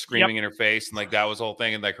 like screaming in her face, and like that was the whole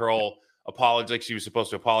thing, and like her whole apology, like she was supposed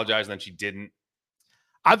to apologize, and then she didn't.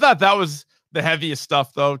 I thought that was the heaviest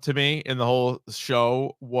stuff, though, to me in the whole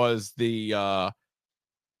show was the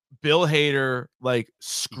Bill Hader like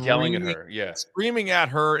yelling at her, screaming at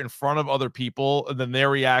her in front of other people, and then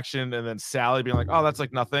their reaction, and then Sally being like, "Oh, that's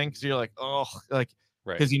like nothing," because you're like, "Oh," like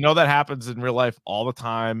because that happens in real life all the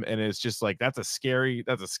time, and it's just like that's a scary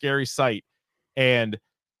sight. And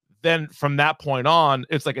then from that point on,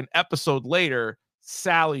 it's like an episode later,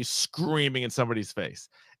 Sally's screaming in somebody's face.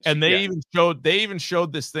 And they even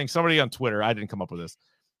showed this thing. Somebody on Twitter, I didn't come up with this.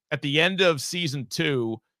 At the end of season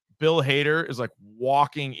 2, Bill Hader is like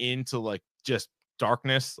walking into like just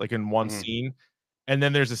darkness, like in one scene. And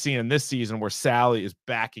then there's a scene in this season where Sally is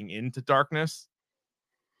backing into darkness.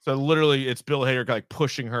 So literally it's Bill Hader like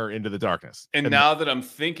pushing her into the darkness. And now that I'm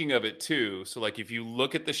thinking of it too, so like if you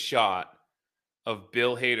look at the shot of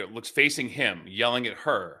Bill Hader looks facing him, yelling at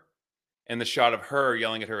her, and the shot of her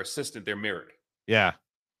yelling at her assistant, they're mirrored. Yeah.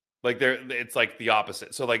 Like it's like the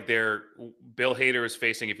opposite. So like Bill Hader is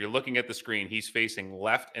facing, if you're looking at the screen, he's facing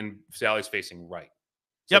left and Sally's facing right.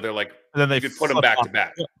 So they're like, and then they could put them back to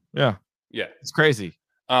back. Yeah. It's crazy.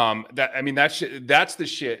 That's the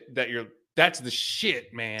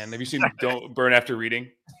shit, man. Have you seen Don't Burn After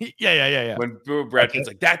Reading? Yeah. When Brad Pitt's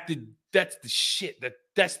like, that's the shit.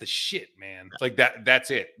 That's the shit, man. It's like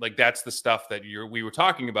that's it. Like that's the stuff that we were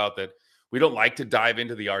talking about, that we don't like to dive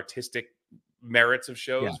into the artistic merits of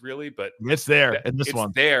shows really, but it's there in this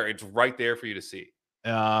one. It's right there for you to see.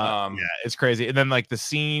 It's crazy. And then like the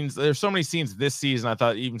scenes, there's so many scenes this season I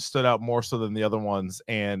thought even stood out more so than the other ones.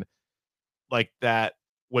 And like that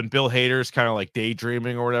when Bill Hader's kind of like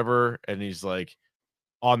daydreaming or whatever, and he's like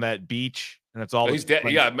on that beach, and it's all he's dead.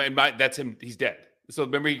 That's him. He's dead. So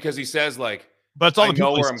remember, because he says like, but it's all the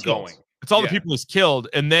people where I'm going. It's all the people he's killed.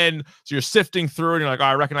 And then so you're sifting through and you're like, oh,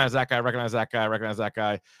 I recognize that guy, I recognize that guy, I recognize that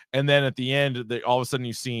guy. And then at the end, all of a sudden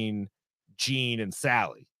you've seen Gene and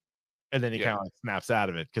Sally. And then he kind of like snaps out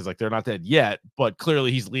of it because like they're not dead yet, but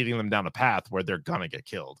clearly he's leading them down a path where they're gonna get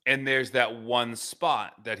killed. And there's that one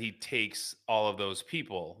spot that he takes all of those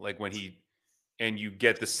people, like and you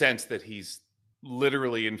get the sense that he's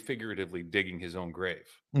literally and figuratively digging his own grave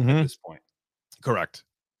at this point. Correct.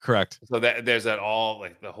 So that there's that all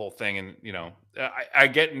like the whole thing, and I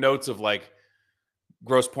get notes of like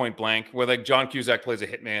Grosse Pointe Blank, where like John Cusack plays a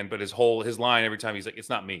hitman, but his line every time he's like, it's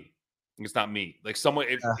not me. Like someone,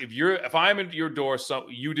 if I'm at your door, so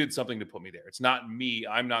you did something to put me there. It's not me.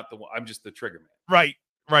 I'm not the one. I'm just the trigger man.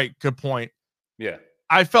 Right. Good point. Yeah.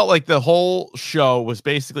 I felt like the whole show was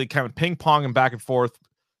basically kind of ping pong and back and forth.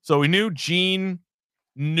 So we knew Gene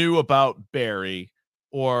knew about Barry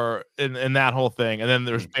or in that whole thing. And then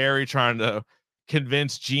there's Barry trying to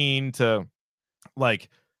convince Gene to like,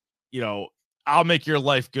 I'll make your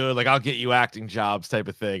life good. Like I'll get you acting jobs type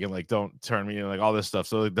of thing. And like, don't turn me like all this stuff.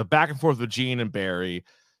 So like, the back and forth with Gene and Barry,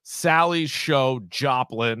 Sally's show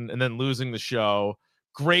Joplin, and then losing the show.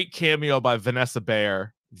 Great cameo by Vanessa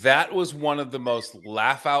Bayer. That was one of the most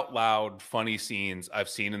laugh out loud funny scenes I've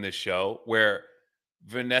seen in this show, where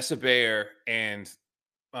Vanessa Bayer and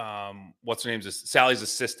what's her name, Sally's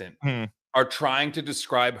assistant, are trying to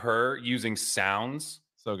describe her using sounds.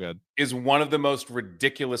 So good. Is one of the most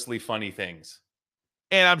ridiculously funny things.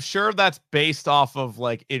 And I'm sure that's based off of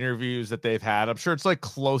like interviews that they've had. I'm sure it's like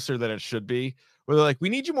closer than it should be, where they're like, we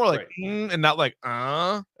need you more like and not like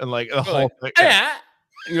and like the whole thing.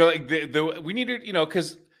 Like we needed,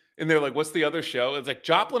 because and they're like, what's the other show? It's like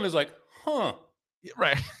Joplin is like, huh.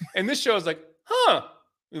 Right. And this show is like, huh.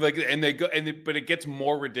 Like, and they go, but it gets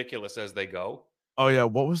more ridiculous as they go. Oh yeah,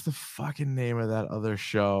 what was the fucking name of that other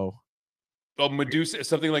show? Oh, Medusa,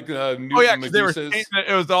 something like Oh yeah, because they were Medusas.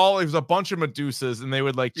 it was a bunch of Medusas, and they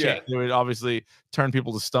would like Yeah. they would obviously turn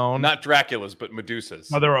people to stone. Not Draculas, but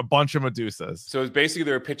Medusas. No, there were a bunch of Medusas. So it's basically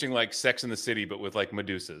they were pitching like Sex in the City, but with like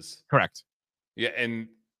Medusas. Correct. Yeah, and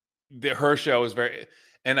her show is very,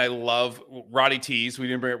 and I love Roddy Tees. We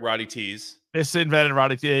didn't bring up Roddy Tees. They invented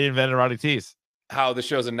Roddy Tees. How the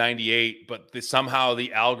show's a 98, but somehow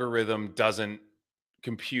the algorithm doesn't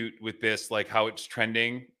compute with this, like how it's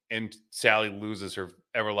trending, and Sally loses her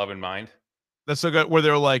ever-loving mind. That's so good. Where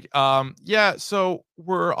they're like, yeah, so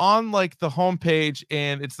we're on like the homepage,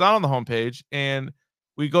 and it's not on the homepage, and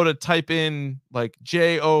we go to type in like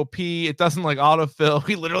JOP, it doesn't like autofill.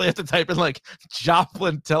 We literally have to type in like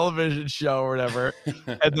Joplin television show or whatever,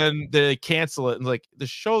 and then they cancel it. And like the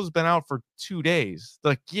show's been out for 2 days.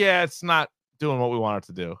 They're like, yeah, it's not doing what we want it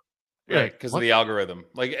to do. Right, because of the algorithm.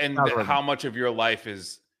 Like, and Algorithm. how much of your life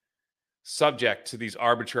is subject to these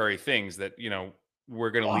arbitrary things that, you know,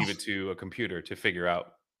 we're going to leave it to a computer to figure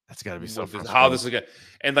out. That's got to be so how this is going,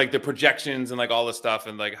 and like the projections and like all this stuff,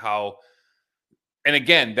 and like how, and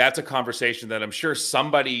again, that's a conversation that I'm sure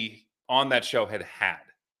somebody on that show had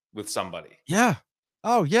with somebody. Yeah.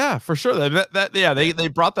 Oh yeah, for sure. They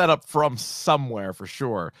brought that up from somewhere for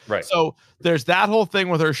sure. Right. So there's that whole thing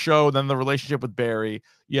with her show, then the relationship with Barry.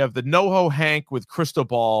 You have the NoHo Hank with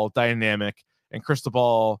Cristobal dynamic, and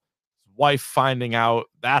Cristobal's wife finding out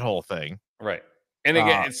that whole thing. Right. And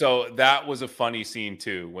again, so that was a funny scene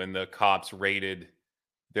too, when the cops raided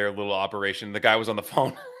their little operation. The guy was on the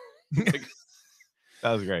phone. Like,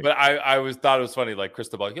 that was great. But I thought it was funny, like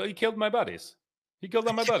Cristobal, he killed my buddies. He killed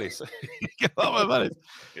all my buddies. He killed all my buddies.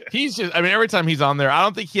 Yeah. He's just, I mean, every time he's on there, I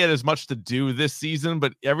don't think he had as much to do this season,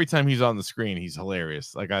 but every time he's on the screen, he's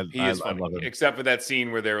hilarious. Like I love him. Except for that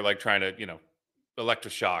scene where they were like trying to, you know,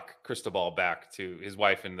 electroshock Cristobal back to his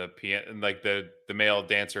wife and the piano, and like the male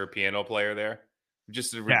dancer piano player there.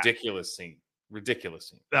 Just a ridiculous scene. Ridiculous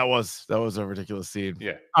scene. That was a ridiculous scene.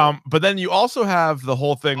 Yeah. But then you also have the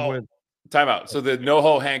whole thing with time out. So the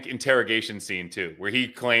NoHo Hank interrogation scene too, where he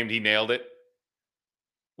claimed he nailed it,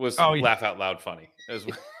 was laugh out loud funny.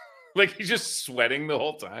 Like he's just sweating the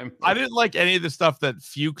whole time. I didn't like any of the stuff that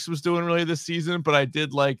Fuchs was doing really this season, but I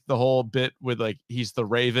did like the whole bit with like he's the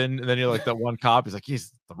Raven, and then you're like that one cop. He's like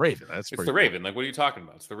he's the Raven. It's the cool. Raven. Like what are you talking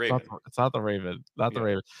about? It's the Raven. It's not the Raven. Not the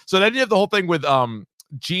Raven. So then you have the whole thing with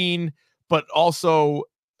Gene, but also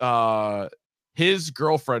his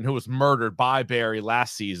girlfriend who was murdered by Barry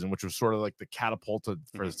last season, which was sort of like the catapulted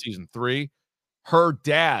for season 3. Her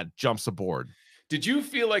dad jumps aboard. Did you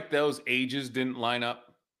feel like those ages didn't line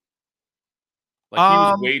up? Like he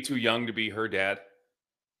was way too young to be her dad?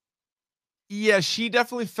 Yeah, she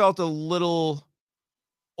definitely felt a little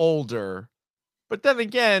older. But then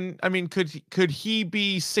again, I mean, could he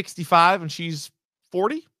be 65 and she's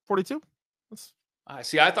 40, 42?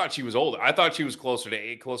 See, I thought she was older. I thought she was closer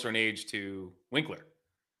in age to Winkler.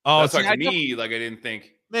 Oh, that's like to me, like I didn't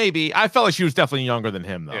think. Maybe. I felt like she was definitely younger than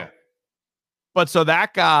him, though. Yeah. But so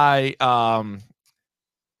that guy,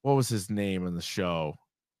 what was his name in the show?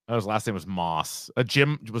 His last name was Moss.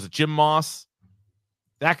 Jim Moss?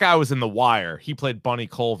 That guy was in The Wire. He played Bunny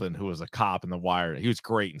Colvin, who was a cop in The Wire. He was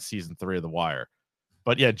great in season 3 of The Wire.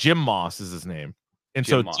 But yeah, Jim Moss is his name. And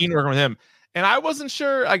Jim Moss. Gene working with him. And I wasn't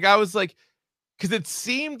sure. Like I was like, because it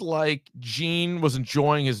seemed like Gene was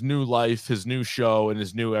enjoying his new life, his new show, and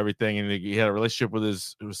his new everything. And he had a relationship with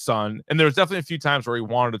his son. And there was definitely a few times where he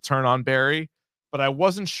wanted to turn on Barry, but I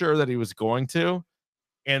wasn't sure that he was going to.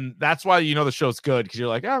 And that's why you know the show's good, because you're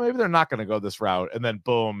like, oh, maybe they're not going to go this route. And then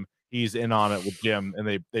boom, he's in on it with Jim,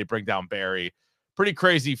 and they bring down Barry. Pretty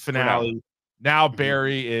crazy finale. Now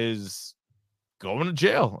Barry is going to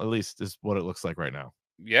jail, at least is what it looks like right now.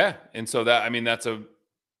 Yeah. And so that, I mean, that's a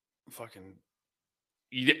fucking,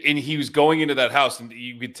 and he was going into that house, and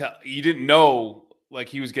you could tell, you didn't know, like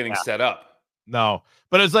he was getting set up. No,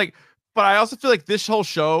 but it's like, but I also feel like this whole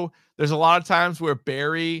show, there's a lot of times where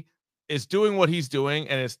Barry is doing what he's doing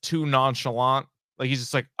and it's too nonchalant. Like he's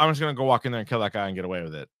just like, I'm just gonna go walk in there and kill that guy and get away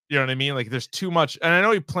with it. You know what I mean? Like there's too much. And I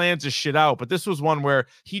know he plans his shit out, but this was one where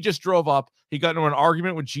he just drove up, he got into an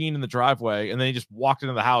argument with Gene in the driveway, and then he just walked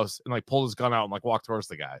into the house and like pulled his gun out and like walked towards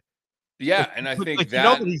the guy. Yeah, like, and I think like,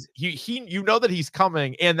 that you know that he's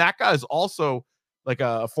coming, and that guy's also like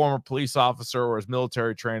a former police officer or his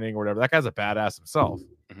military training or whatever. That guy's a badass himself.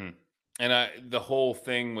 Mm-hmm. And the whole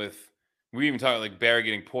thing with, we even talked like Barry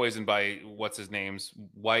getting poisoned by what's his name's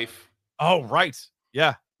wife. Oh, right.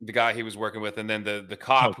 Yeah. The guy he was working with, and then the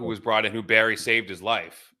cop who was brought in, who Barry saved his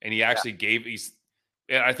life, and he actually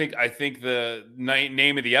I think the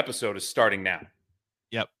name of the episode is Starting Now.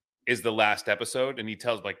 Yep, is the last episode, and he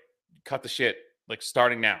tells like, cut the shit, Like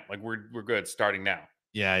starting now. Like we're good starting now.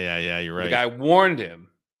 Yeah. You're right. The guy warned him,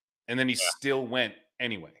 and then he still went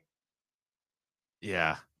anyway.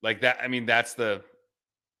 Yeah. Like that. I mean, that's the,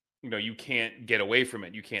 you can't get away from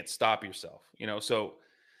it. You can't stop yourself, So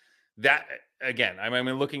that, again, I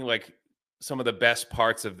mean, looking like some of the best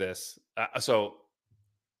parts of this. So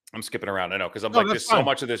I'm skipping around. I know, because I'm like, there's so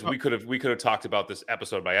much of this. We could have talked about this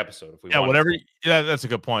episode by episode if we wanted. Whatever. Yeah, that's a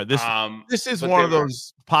good point. This is one of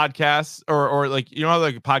those podcasts, or like, how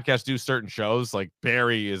like podcasts do certain shows. Like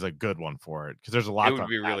Barry is a good one for it, because there's a lot. It would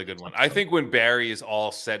be a really good one. I think when Barry is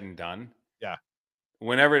all said and done,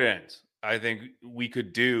 whenever it ends, I think we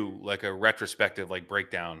could do like a retrospective, like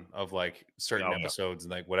breakdown of like certain episodes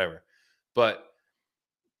and like whatever. But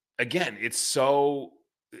again, it's so.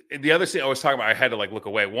 The other thing I was talking about, I had to like look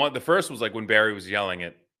away. The first was like when Barry was yelling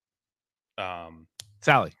at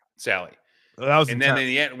Sally. That was and then in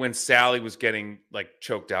the end, when Sally was getting like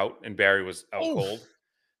choked out and Barry was out cold,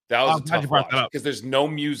 that was a tough watch, because there's no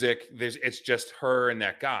music. It's just her and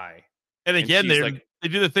that guy. And again, they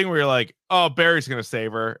do the thing where you're like, oh, Barry's gonna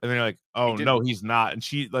save her, and then you're like, oh no, he's not. And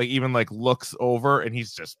she like even like looks over, and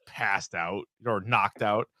he's just passed out or knocked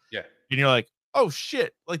out. Yeah, and you're like, oh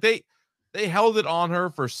shit, like they held it on her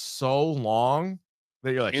for so long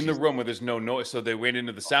that you're like, in the room where there's no noise. So they went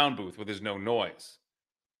into the sound booth where there's no noise.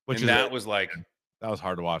 Was like, that was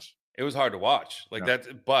hard to watch. It was hard to watch like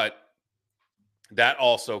that. But that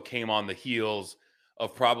also came on the heels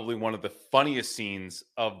of probably one of the funniest scenes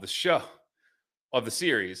of the show, of the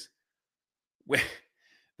series, where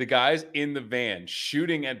the guy's in the van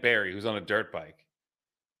shooting at Barry, who's on a dirt bike,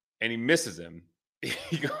 and he misses him.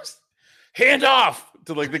 He goes, hand off,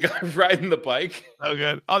 to like the guy riding the bike. Oh,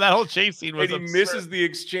 good. Oh, that whole chase scene was and he misses the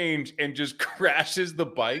exchange and just crashes the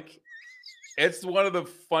bike. It's one of the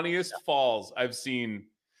funniest falls I've seen,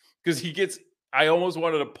 because I almost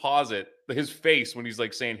wanted to pause it, his face when he's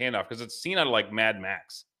like saying hand off, because it's seen out of like Mad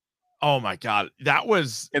Max. Oh my God. That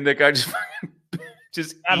was, and the guy just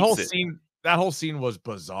that whole scene was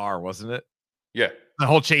bizarre, wasn't it? Yeah. The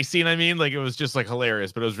whole chase scene, I mean, like it was just like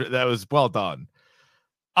hilarious, but that was well done.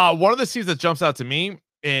 One of the scenes that jumps out to me,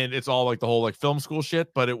 and it's all like the whole like film school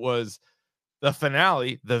shit, but it was the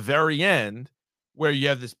finale, the very end, where you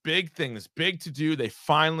have this big thing, this big to do. They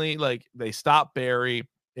finally they stop Barry,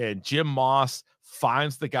 and Jim Moss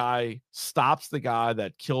finds the guy, stops the guy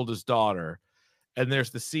that killed his daughter. And there's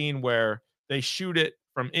the scene where they shoot it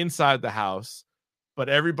from inside the house, but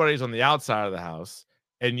everybody's on the outside of the house.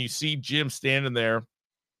 And you see Jim standing there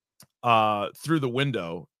through the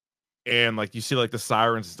window. And like you see like the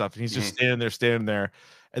sirens and stuff, and he's just standing there,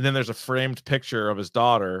 and then there's a framed picture of his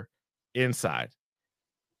daughter inside,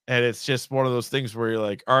 and it's just one of those things where you're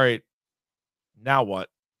like, all right, now what?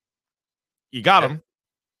 You got him.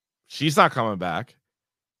 She's not coming back.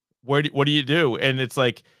 What do you do? And it's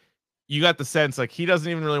like you got the sense like he doesn't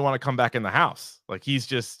even really want to come back in the house. Like he's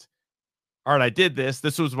just, all right, I did this.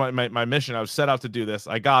 This was my mission. I was set out to do this.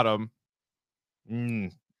 I got him.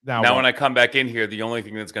 Now when I come back in here, the only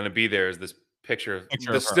thing that's going to be there is this picture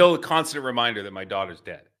still a constant reminder that my daughter's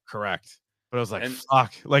dead. Correct. But I was like,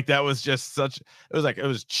 fuck. Like that was just it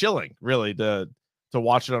was chilling, really, to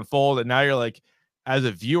watch it unfold. And now you're like, as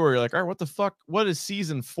a viewer, you're like, all right, what the fuck? What is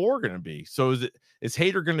season 4 going to be? So is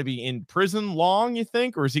Hader going to be in prison long, you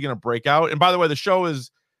think? Or is he going to break out? And by the way, the show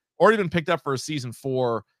has already been picked up for a season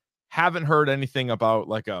 4. Haven't heard anything about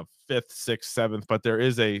like a 5th, 6th, 7th, but there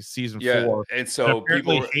is a season 4. And so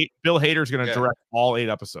Bill Hader's going to direct all 8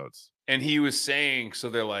 episodes. And he was saying, so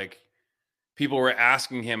they're like, people were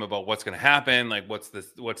asking him about what's going to happen, like what's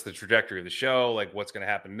the trajectory of the show, like what's going to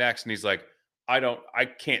happen next, and he's like, I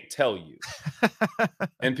can't tell you.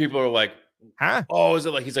 And people are like, huh? Oh, is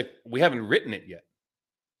it like, he's like, we haven't written it yet.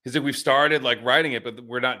 He's like, we've started like writing it, but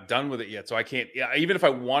we're not done with it yet, so I can't. Yeah, even if I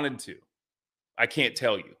wanted to, I can't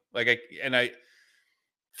tell you.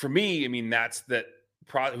 For me, I mean, that's that.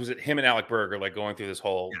 Was it him and Alec Berg are like going through this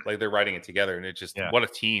whole like they're writing it together, and it's just what a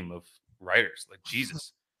team of writers. Like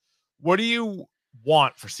Jesus. What do you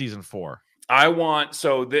want for season 4? I want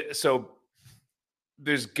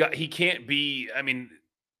he can't be. I mean,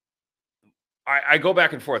 I go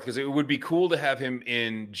back and forth because it would be cool to have him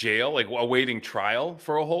in jail, like awaiting trial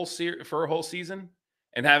for a whole season,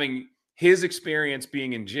 and having his experience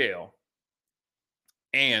being in jail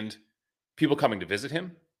and people coming to visit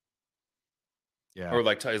him. Yeah. Or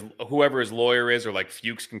like whoever his lawyer is, or like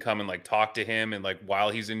Fuchs can come and like talk to him and like while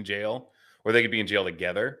he's in jail, or they could be in jail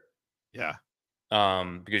together. Yeah.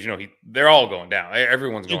 Because they're all going down.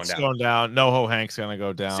 Everyone's going down. Going down. NoHo Hank's gonna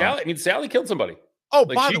go down. Sally killed somebody. Oh,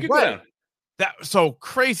 like, by the way, That so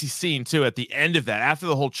crazy scene too at the end of that, after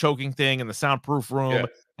the whole choking thing in the soundproof room. Yeah.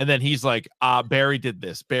 And then he's like, Barry did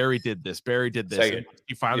this, Barry did this, Barry did this. Say And it.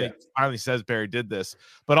 he finally says Barry did this.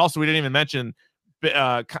 But also, we didn't even mention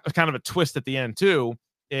kind of a twist at the end too,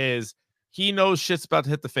 is he knows shit's about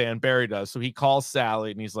to hit the fan. Barry does. So he calls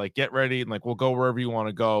Sally and he's like, get ready. And like, we'll go wherever you want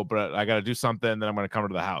to go, but I got to do something. Then I'm going to come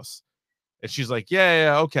to the house. And she's like,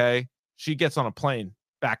 yeah, okay. She gets on a plane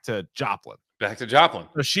back to Joplin.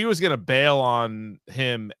 So she was going to bail on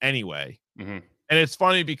him anyway. Mm-hmm. And it's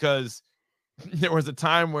funny because there was a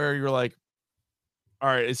time where you're like, all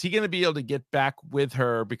right, is he going to be able to get back with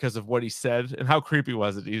her because of what he said? And how creepy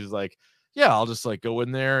was it? He was like, yeah, I'll just like go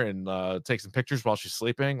in there and take some pictures while she's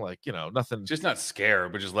sleeping. Like, you know, nothing. Just not scare,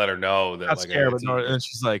 but just let her know that. Not like, scare, but no. And then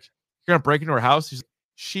she's like, you're going to break into her house?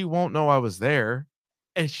 She won't know I was there.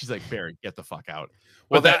 And she's like, Barry, get the fuck out.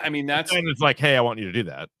 Well, but that's. And it's like, hey, I want you to do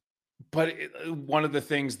that. But one of the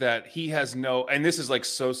things that he has and this is like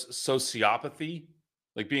sociopathy,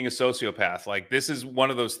 like being a sociopath. Like this is one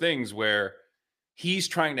of those things where he's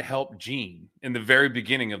trying to help Gene in the very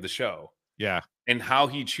beginning of the show. Yeah. And how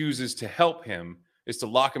he chooses to help him is to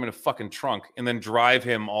lock him in a fucking trunk and then drive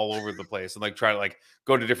him all over the place and like try to like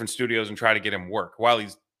go to different studios and try to get him work while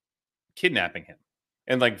he's kidnapping him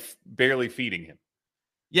and like barely feeding him.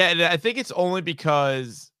 Yeah, and I think it's only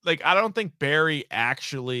because, like, I don't think Barry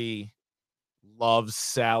actually loves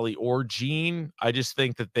Sally or Gene. I just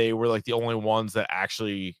think that they were, like, the only ones that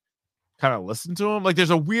actually kind of listened to him. Like,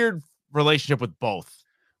 there's a weird relationship with both.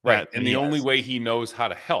 Right, and the only way he knows how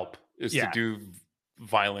to help is Yeah. to do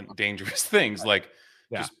violent, dangerous things. Like,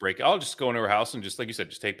 just I'll just go into her house and just, like you said,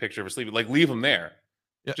 just take a picture of her sleeping. Like, leave him there.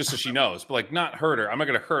 Yeah. Just so she knows, but like not hurt her. I'm not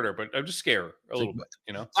going to hurt her, but I'll just scare her a little bit,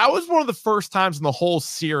 you know? That was one of the first times in the whole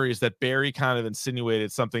series that Barry kind of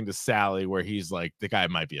insinuated something to Sally where he's like, the guy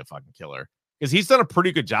might be a fucking killer. Because he's done a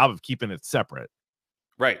pretty good job of keeping it separate.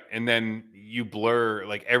 Right. And then you blur,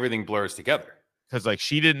 like everything blurs together. Because like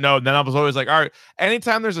she didn't know. And then I was always like, all right,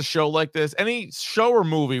 anytime there's a show like this, any show or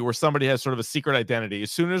movie where somebody has sort of a secret identity,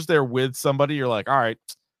 as soon as they're with somebody, you're like, all right,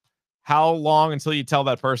 how long until you tell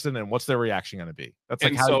that person and what's their reaction going to be? That's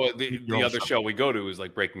like, and so the other show we go to is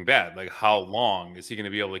like Breaking Bad. Like, how long is he going to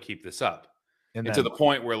be able to keep this up? And to the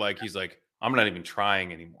point where like, he's like, I'm not even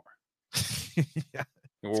trying anymore. Yeah.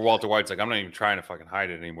 And where Walter White's like, I'm not even trying to fucking hide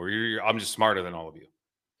it anymore. I'm just smarter than all of you.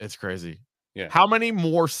 It's crazy. Yeah. How many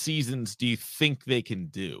more seasons do you think they can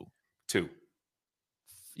do? 2.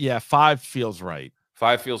 Yeah, 5 feels right.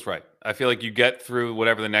 5 feels right. I feel like you get through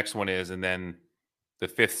whatever the next one is, and then the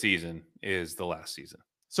 5th season is the last season.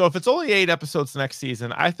 So if it's only 8 episodes next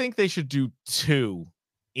season, I think they should do 2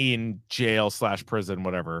 in jail/prison,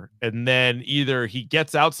 whatever. And then either he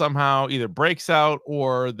gets out somehow, either breaks out,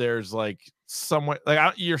 or there's like somewhere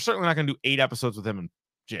like you're certainly not going to do 8 episodes with him in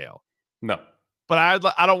jail. No, but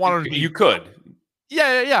I don't want him to. You could.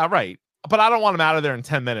 Yeah, right. But I don't want him out of there in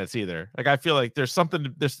 10 minutes either. Like I feel like there's something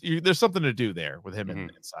to do there with him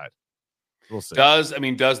inside. We'll see. Does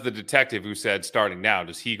the detective who said starting now,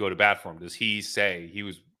 does he go to bat for him? Does he say he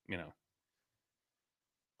was,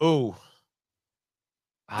 Oh.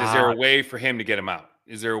 Is there a way for him to get him out?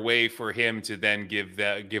 Is there a way for him to then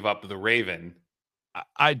give up the Raven?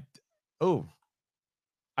 I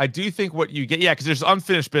do think what you get, because there's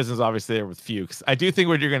unfinished business obviously there with Fuchs. I do think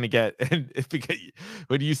what you're going to get, and because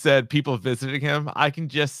when you said people visiting him, I can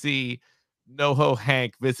just see NoHo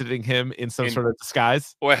Hank visiting him in some sort of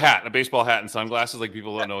disguise. Or a hat, a baseball hat and sunglasses, like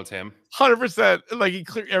people don't know it's him. 100%. Like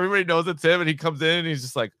everybody knows it's him, and he comes in and he's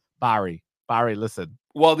just like, Barry, listen.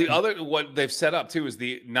 Well, what they've set up too is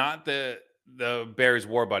not the Barry's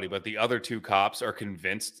war buddy, but the other 2 cops are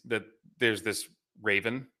convinced that there's this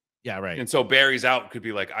Raven. Yeah, right. And so Barry's out could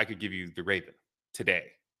be like, I could give you the Raven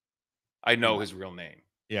today. I know his real name.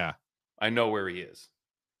 Yeah. I know where he is.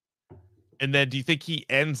 And then do you think he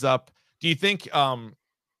ends up, do you think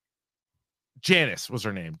Janice was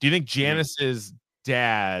her name? Do you think Janice's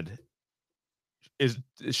dad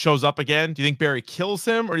shows up again? Do you think Barry kills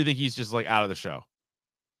him, or do you think he's just like out of the show?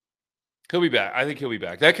 He'll be back. I think he'll be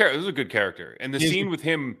back. That character is a good character. And the scene with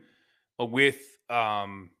him with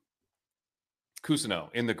Cousineau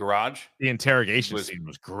in the garage. The interrogation scene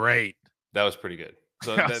was great. That was pretty good.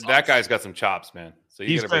 So that guy's got some chops, man. So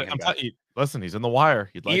you got to bring him back. Listen, he's in the wire.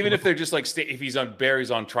 Even if they're just like, if he's on Barry's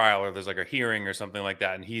on trial or there's like a hearing or something like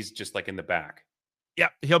that, and he's just like in the back. Yeah,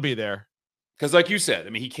 he'll be there. Because like you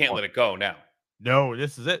said, he can't let it go now. No,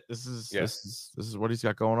 this is it. This is what he's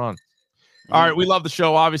got going on. All right, we love the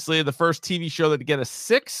show. Obviously, the first TV show that to get a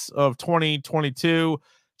 6 of 2022.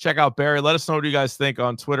 Check out Barry. Let us know what you guys think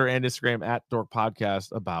on Twitter and Instagram at Dork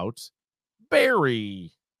Podcast about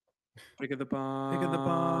Barry. Pick of the bomb. Pick of the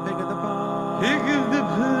bomb. Pick of the bomb. Pick of the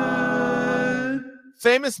bomb.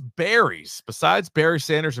 Famous berries besides Barry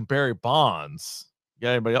Sanders and Barry Bonds. You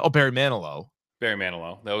got anybody else? Oh, Barry Manilow. Barry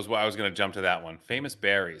Manilow. That was why I was going to jump to that one. Famous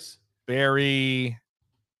berries. Barry.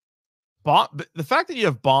 The fact that you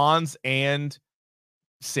have Bonds and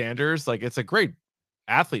Sanders, like it's a great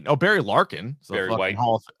athlete. Oh, Barry Larkin. So Barry White.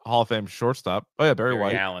 Hall of Fame shortstop. Oh, yeah, Barry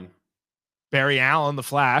White. Allen. Barry Allen, the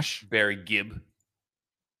Flash. Barry Gibb.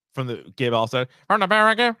 From the Gabe Allstar. From the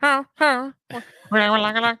Barry Gibb.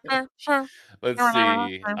 Let's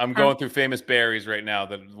see. I'm going through famous berries right now,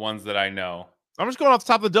 the ones that I know. I'm just going off the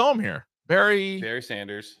top of the dome here. Barry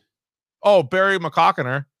Sanders. Oh, Barry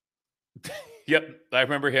McCockiner. Yep, I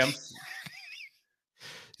remember him.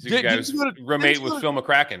 You guys roommate with Phil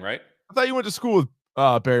McCracken, right? I thought you went to school with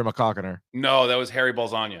Barry McCockiner. No, that was Harry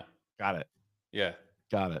Balzania. Got it. Yeah.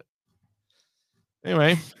 Got it.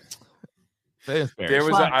 Anyway.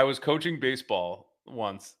 I was coaching baseball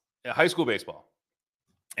once, high school baseball.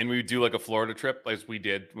 And we would do like a Florida trip as we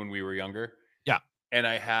did when we were younger. Yeah. And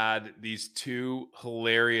I had these two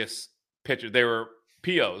hilarious pitchers. They were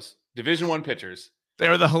POs, Division I pitchers. They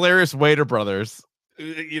were the hilarious Waiter brothers.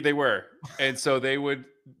 They were. And so they would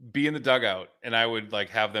be in the dugout and I would like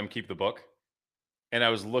have them keep the book. And I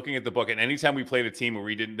was looking at the book, and anytime we played a team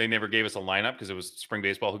where they never gave us a lineup because it was spring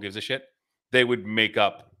baseball, who gives a shit? They would make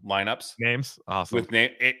up lineups. Names. Awesome. With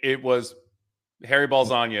name. It was Harry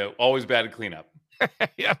Balzania, always batted cleanup.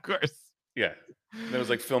 Yeah, of course. Yeah. And it was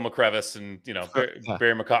like Phil McCrevis and,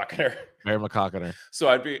 Barry McCockiner. Barry McCockiner. So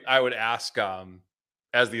I would ask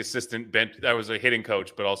as the assistant bench, I was a hitting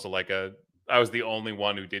coach, but also I was the only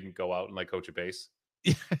one who didn't go out and like coach a base.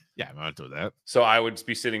 Yeah, I'm not doing that. So I would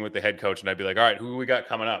be sitting with the head coach and I'd be like, all right, who we got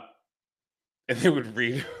coming up? And they would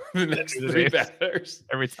read the next three batters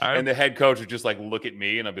every time. And the head coach would just like look at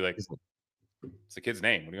me and I'd be like, it's the kid's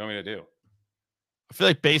name. What do you want me to do? I feel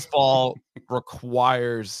like baseball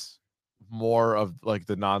requires more of like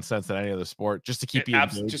the nonsense than any other sport just to keep you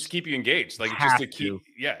engaged. Just to keep you engaged. Like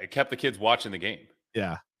it kept the kids watching the game.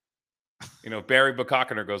 Yeah. Barry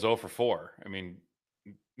McCockiner goes 0 for 4. I mean,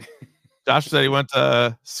 Josh said he went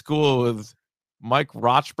to school with Mike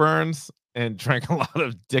Rochburns and drank a lot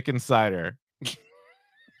of Dickens cider.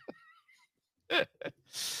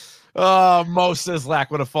 Mo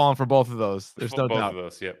Sislak would have fallen for both of those. There's no doubt. Both of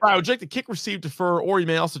those, yeah. All right, would you like to kick, receive, defer, or you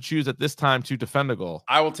may also choose at this time to defend a goal?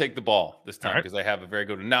 I will take the ball this time because I have a very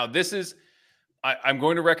good one. Now, this is, I'm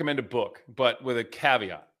going to recommend a book, but with a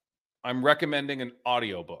caveat. I'm recommending an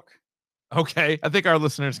audiobook. Okay. I think our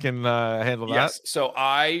listeners can handle that. Yes. So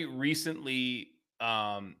I recently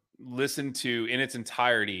listened to, in its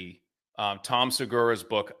entirety, Tom Segura's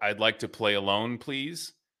book, I'd Like to Play Alone,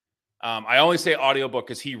 Please. I only say audiobook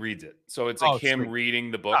because he reads it. So it's like him reading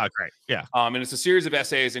the book. Oh, great. Yeah. And it's a series of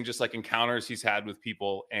essays and just like encounters he's had with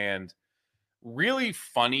people and really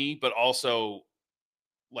funny, but also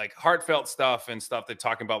like heartfelt stuff and stuff that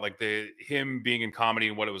talking about like him being in comedy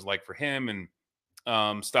and what it was like for him and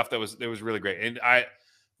stuff that was really great. And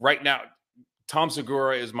right now, Tom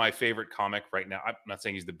Segura is my favorite comic right now. I'm not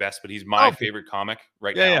saying he's the best, but he's my favorite comic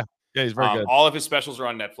right now. Yeah, he's very good. All of his specials are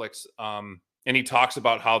on Netflix. And he talks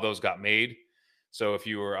about how those got made. So if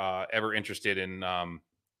you were ever interested in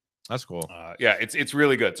that's cool. It's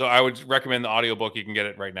really good. So I would recommend the audiobook. You can get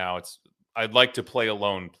it right now. It's I'd Like to Play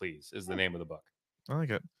Alone, Please, is the name of the book. I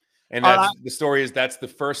like it. And the story is that's the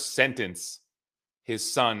first sentence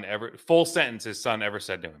his son ever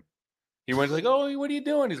said to him. He went like, "Oh, what are you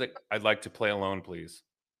doing?" He's like, "I'd like to play alone, please."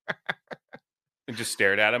 And just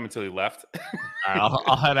stared at him until he left.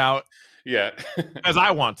 I'll head out. Yeah. As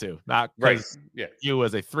I want to, not because you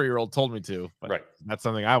as a 3-year-old told me to, but that's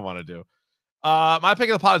something I want to do. My pick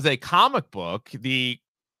of the pod is a comic book. The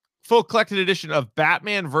full collected edition of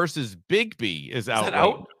Batman versus Bigby is out. Is that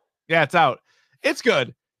out? Yeah, it's out. It's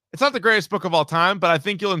good. It's not the greatest book of all time, but I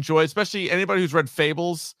think you'll enjoy it, especially anybody who's read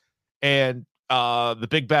Fables and the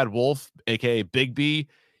Big Bad Wolf, aka Bigby.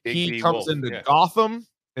 He comes into Gotham,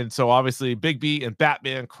 and so obviously Bigby and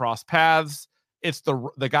Batman cross paths. It's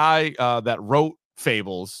the guy that wrote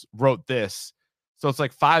Fables wrote this, so it's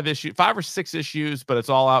like 5 or 6 issues, but it's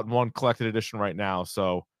all out in one collected edition right now.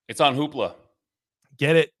 So it's on Hoopla.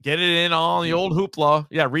 Get it in on the old Hoopla.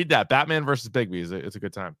 Yeah, read that. Batman versus Bigby. It's a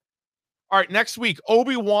good time. All right, next week,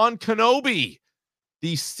 Obi-Wan Kenobi,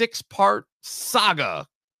 the 6-part saga.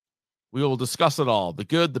 We will discuss it all, the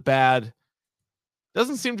good, the bad.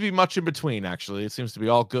 Doesn't seem to be much in between, actually. It seems to be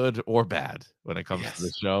all good or bad when it comes to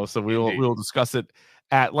the show. So we will discuss it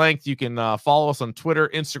at length. You can follow us on Twitter,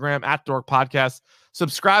 Instagram at Dork Podcast.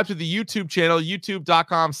 Subscribe to the YouTube channel,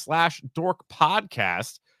 youtube.com/Dork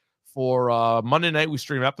Podcast. for Monday night. We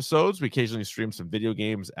stream episodes. We occasionally stream some video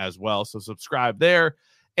games as well. So subscribe there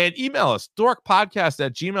and email us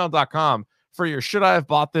dorkpodcast@gmail.com for your should I have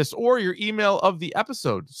bought this or your email of the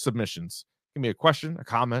episode submissions. Give me a question, a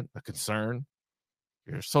comment, a concern,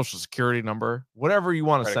 your social security number, whatever you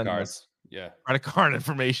want to send us. Yeah. Credit card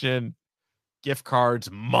information, gift cards,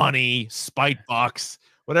 money, spite bucks,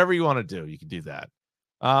 whatever you want to do, you can do that.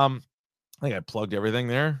 I think I plugged everything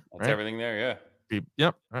there. That's everything there, yeah.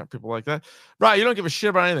 Yep. All right, people like that. Right, you don't give a shit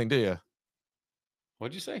about anything, do you?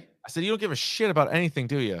 What'd you say? I said you don't give a shit about anything,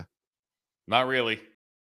 do you? Not really.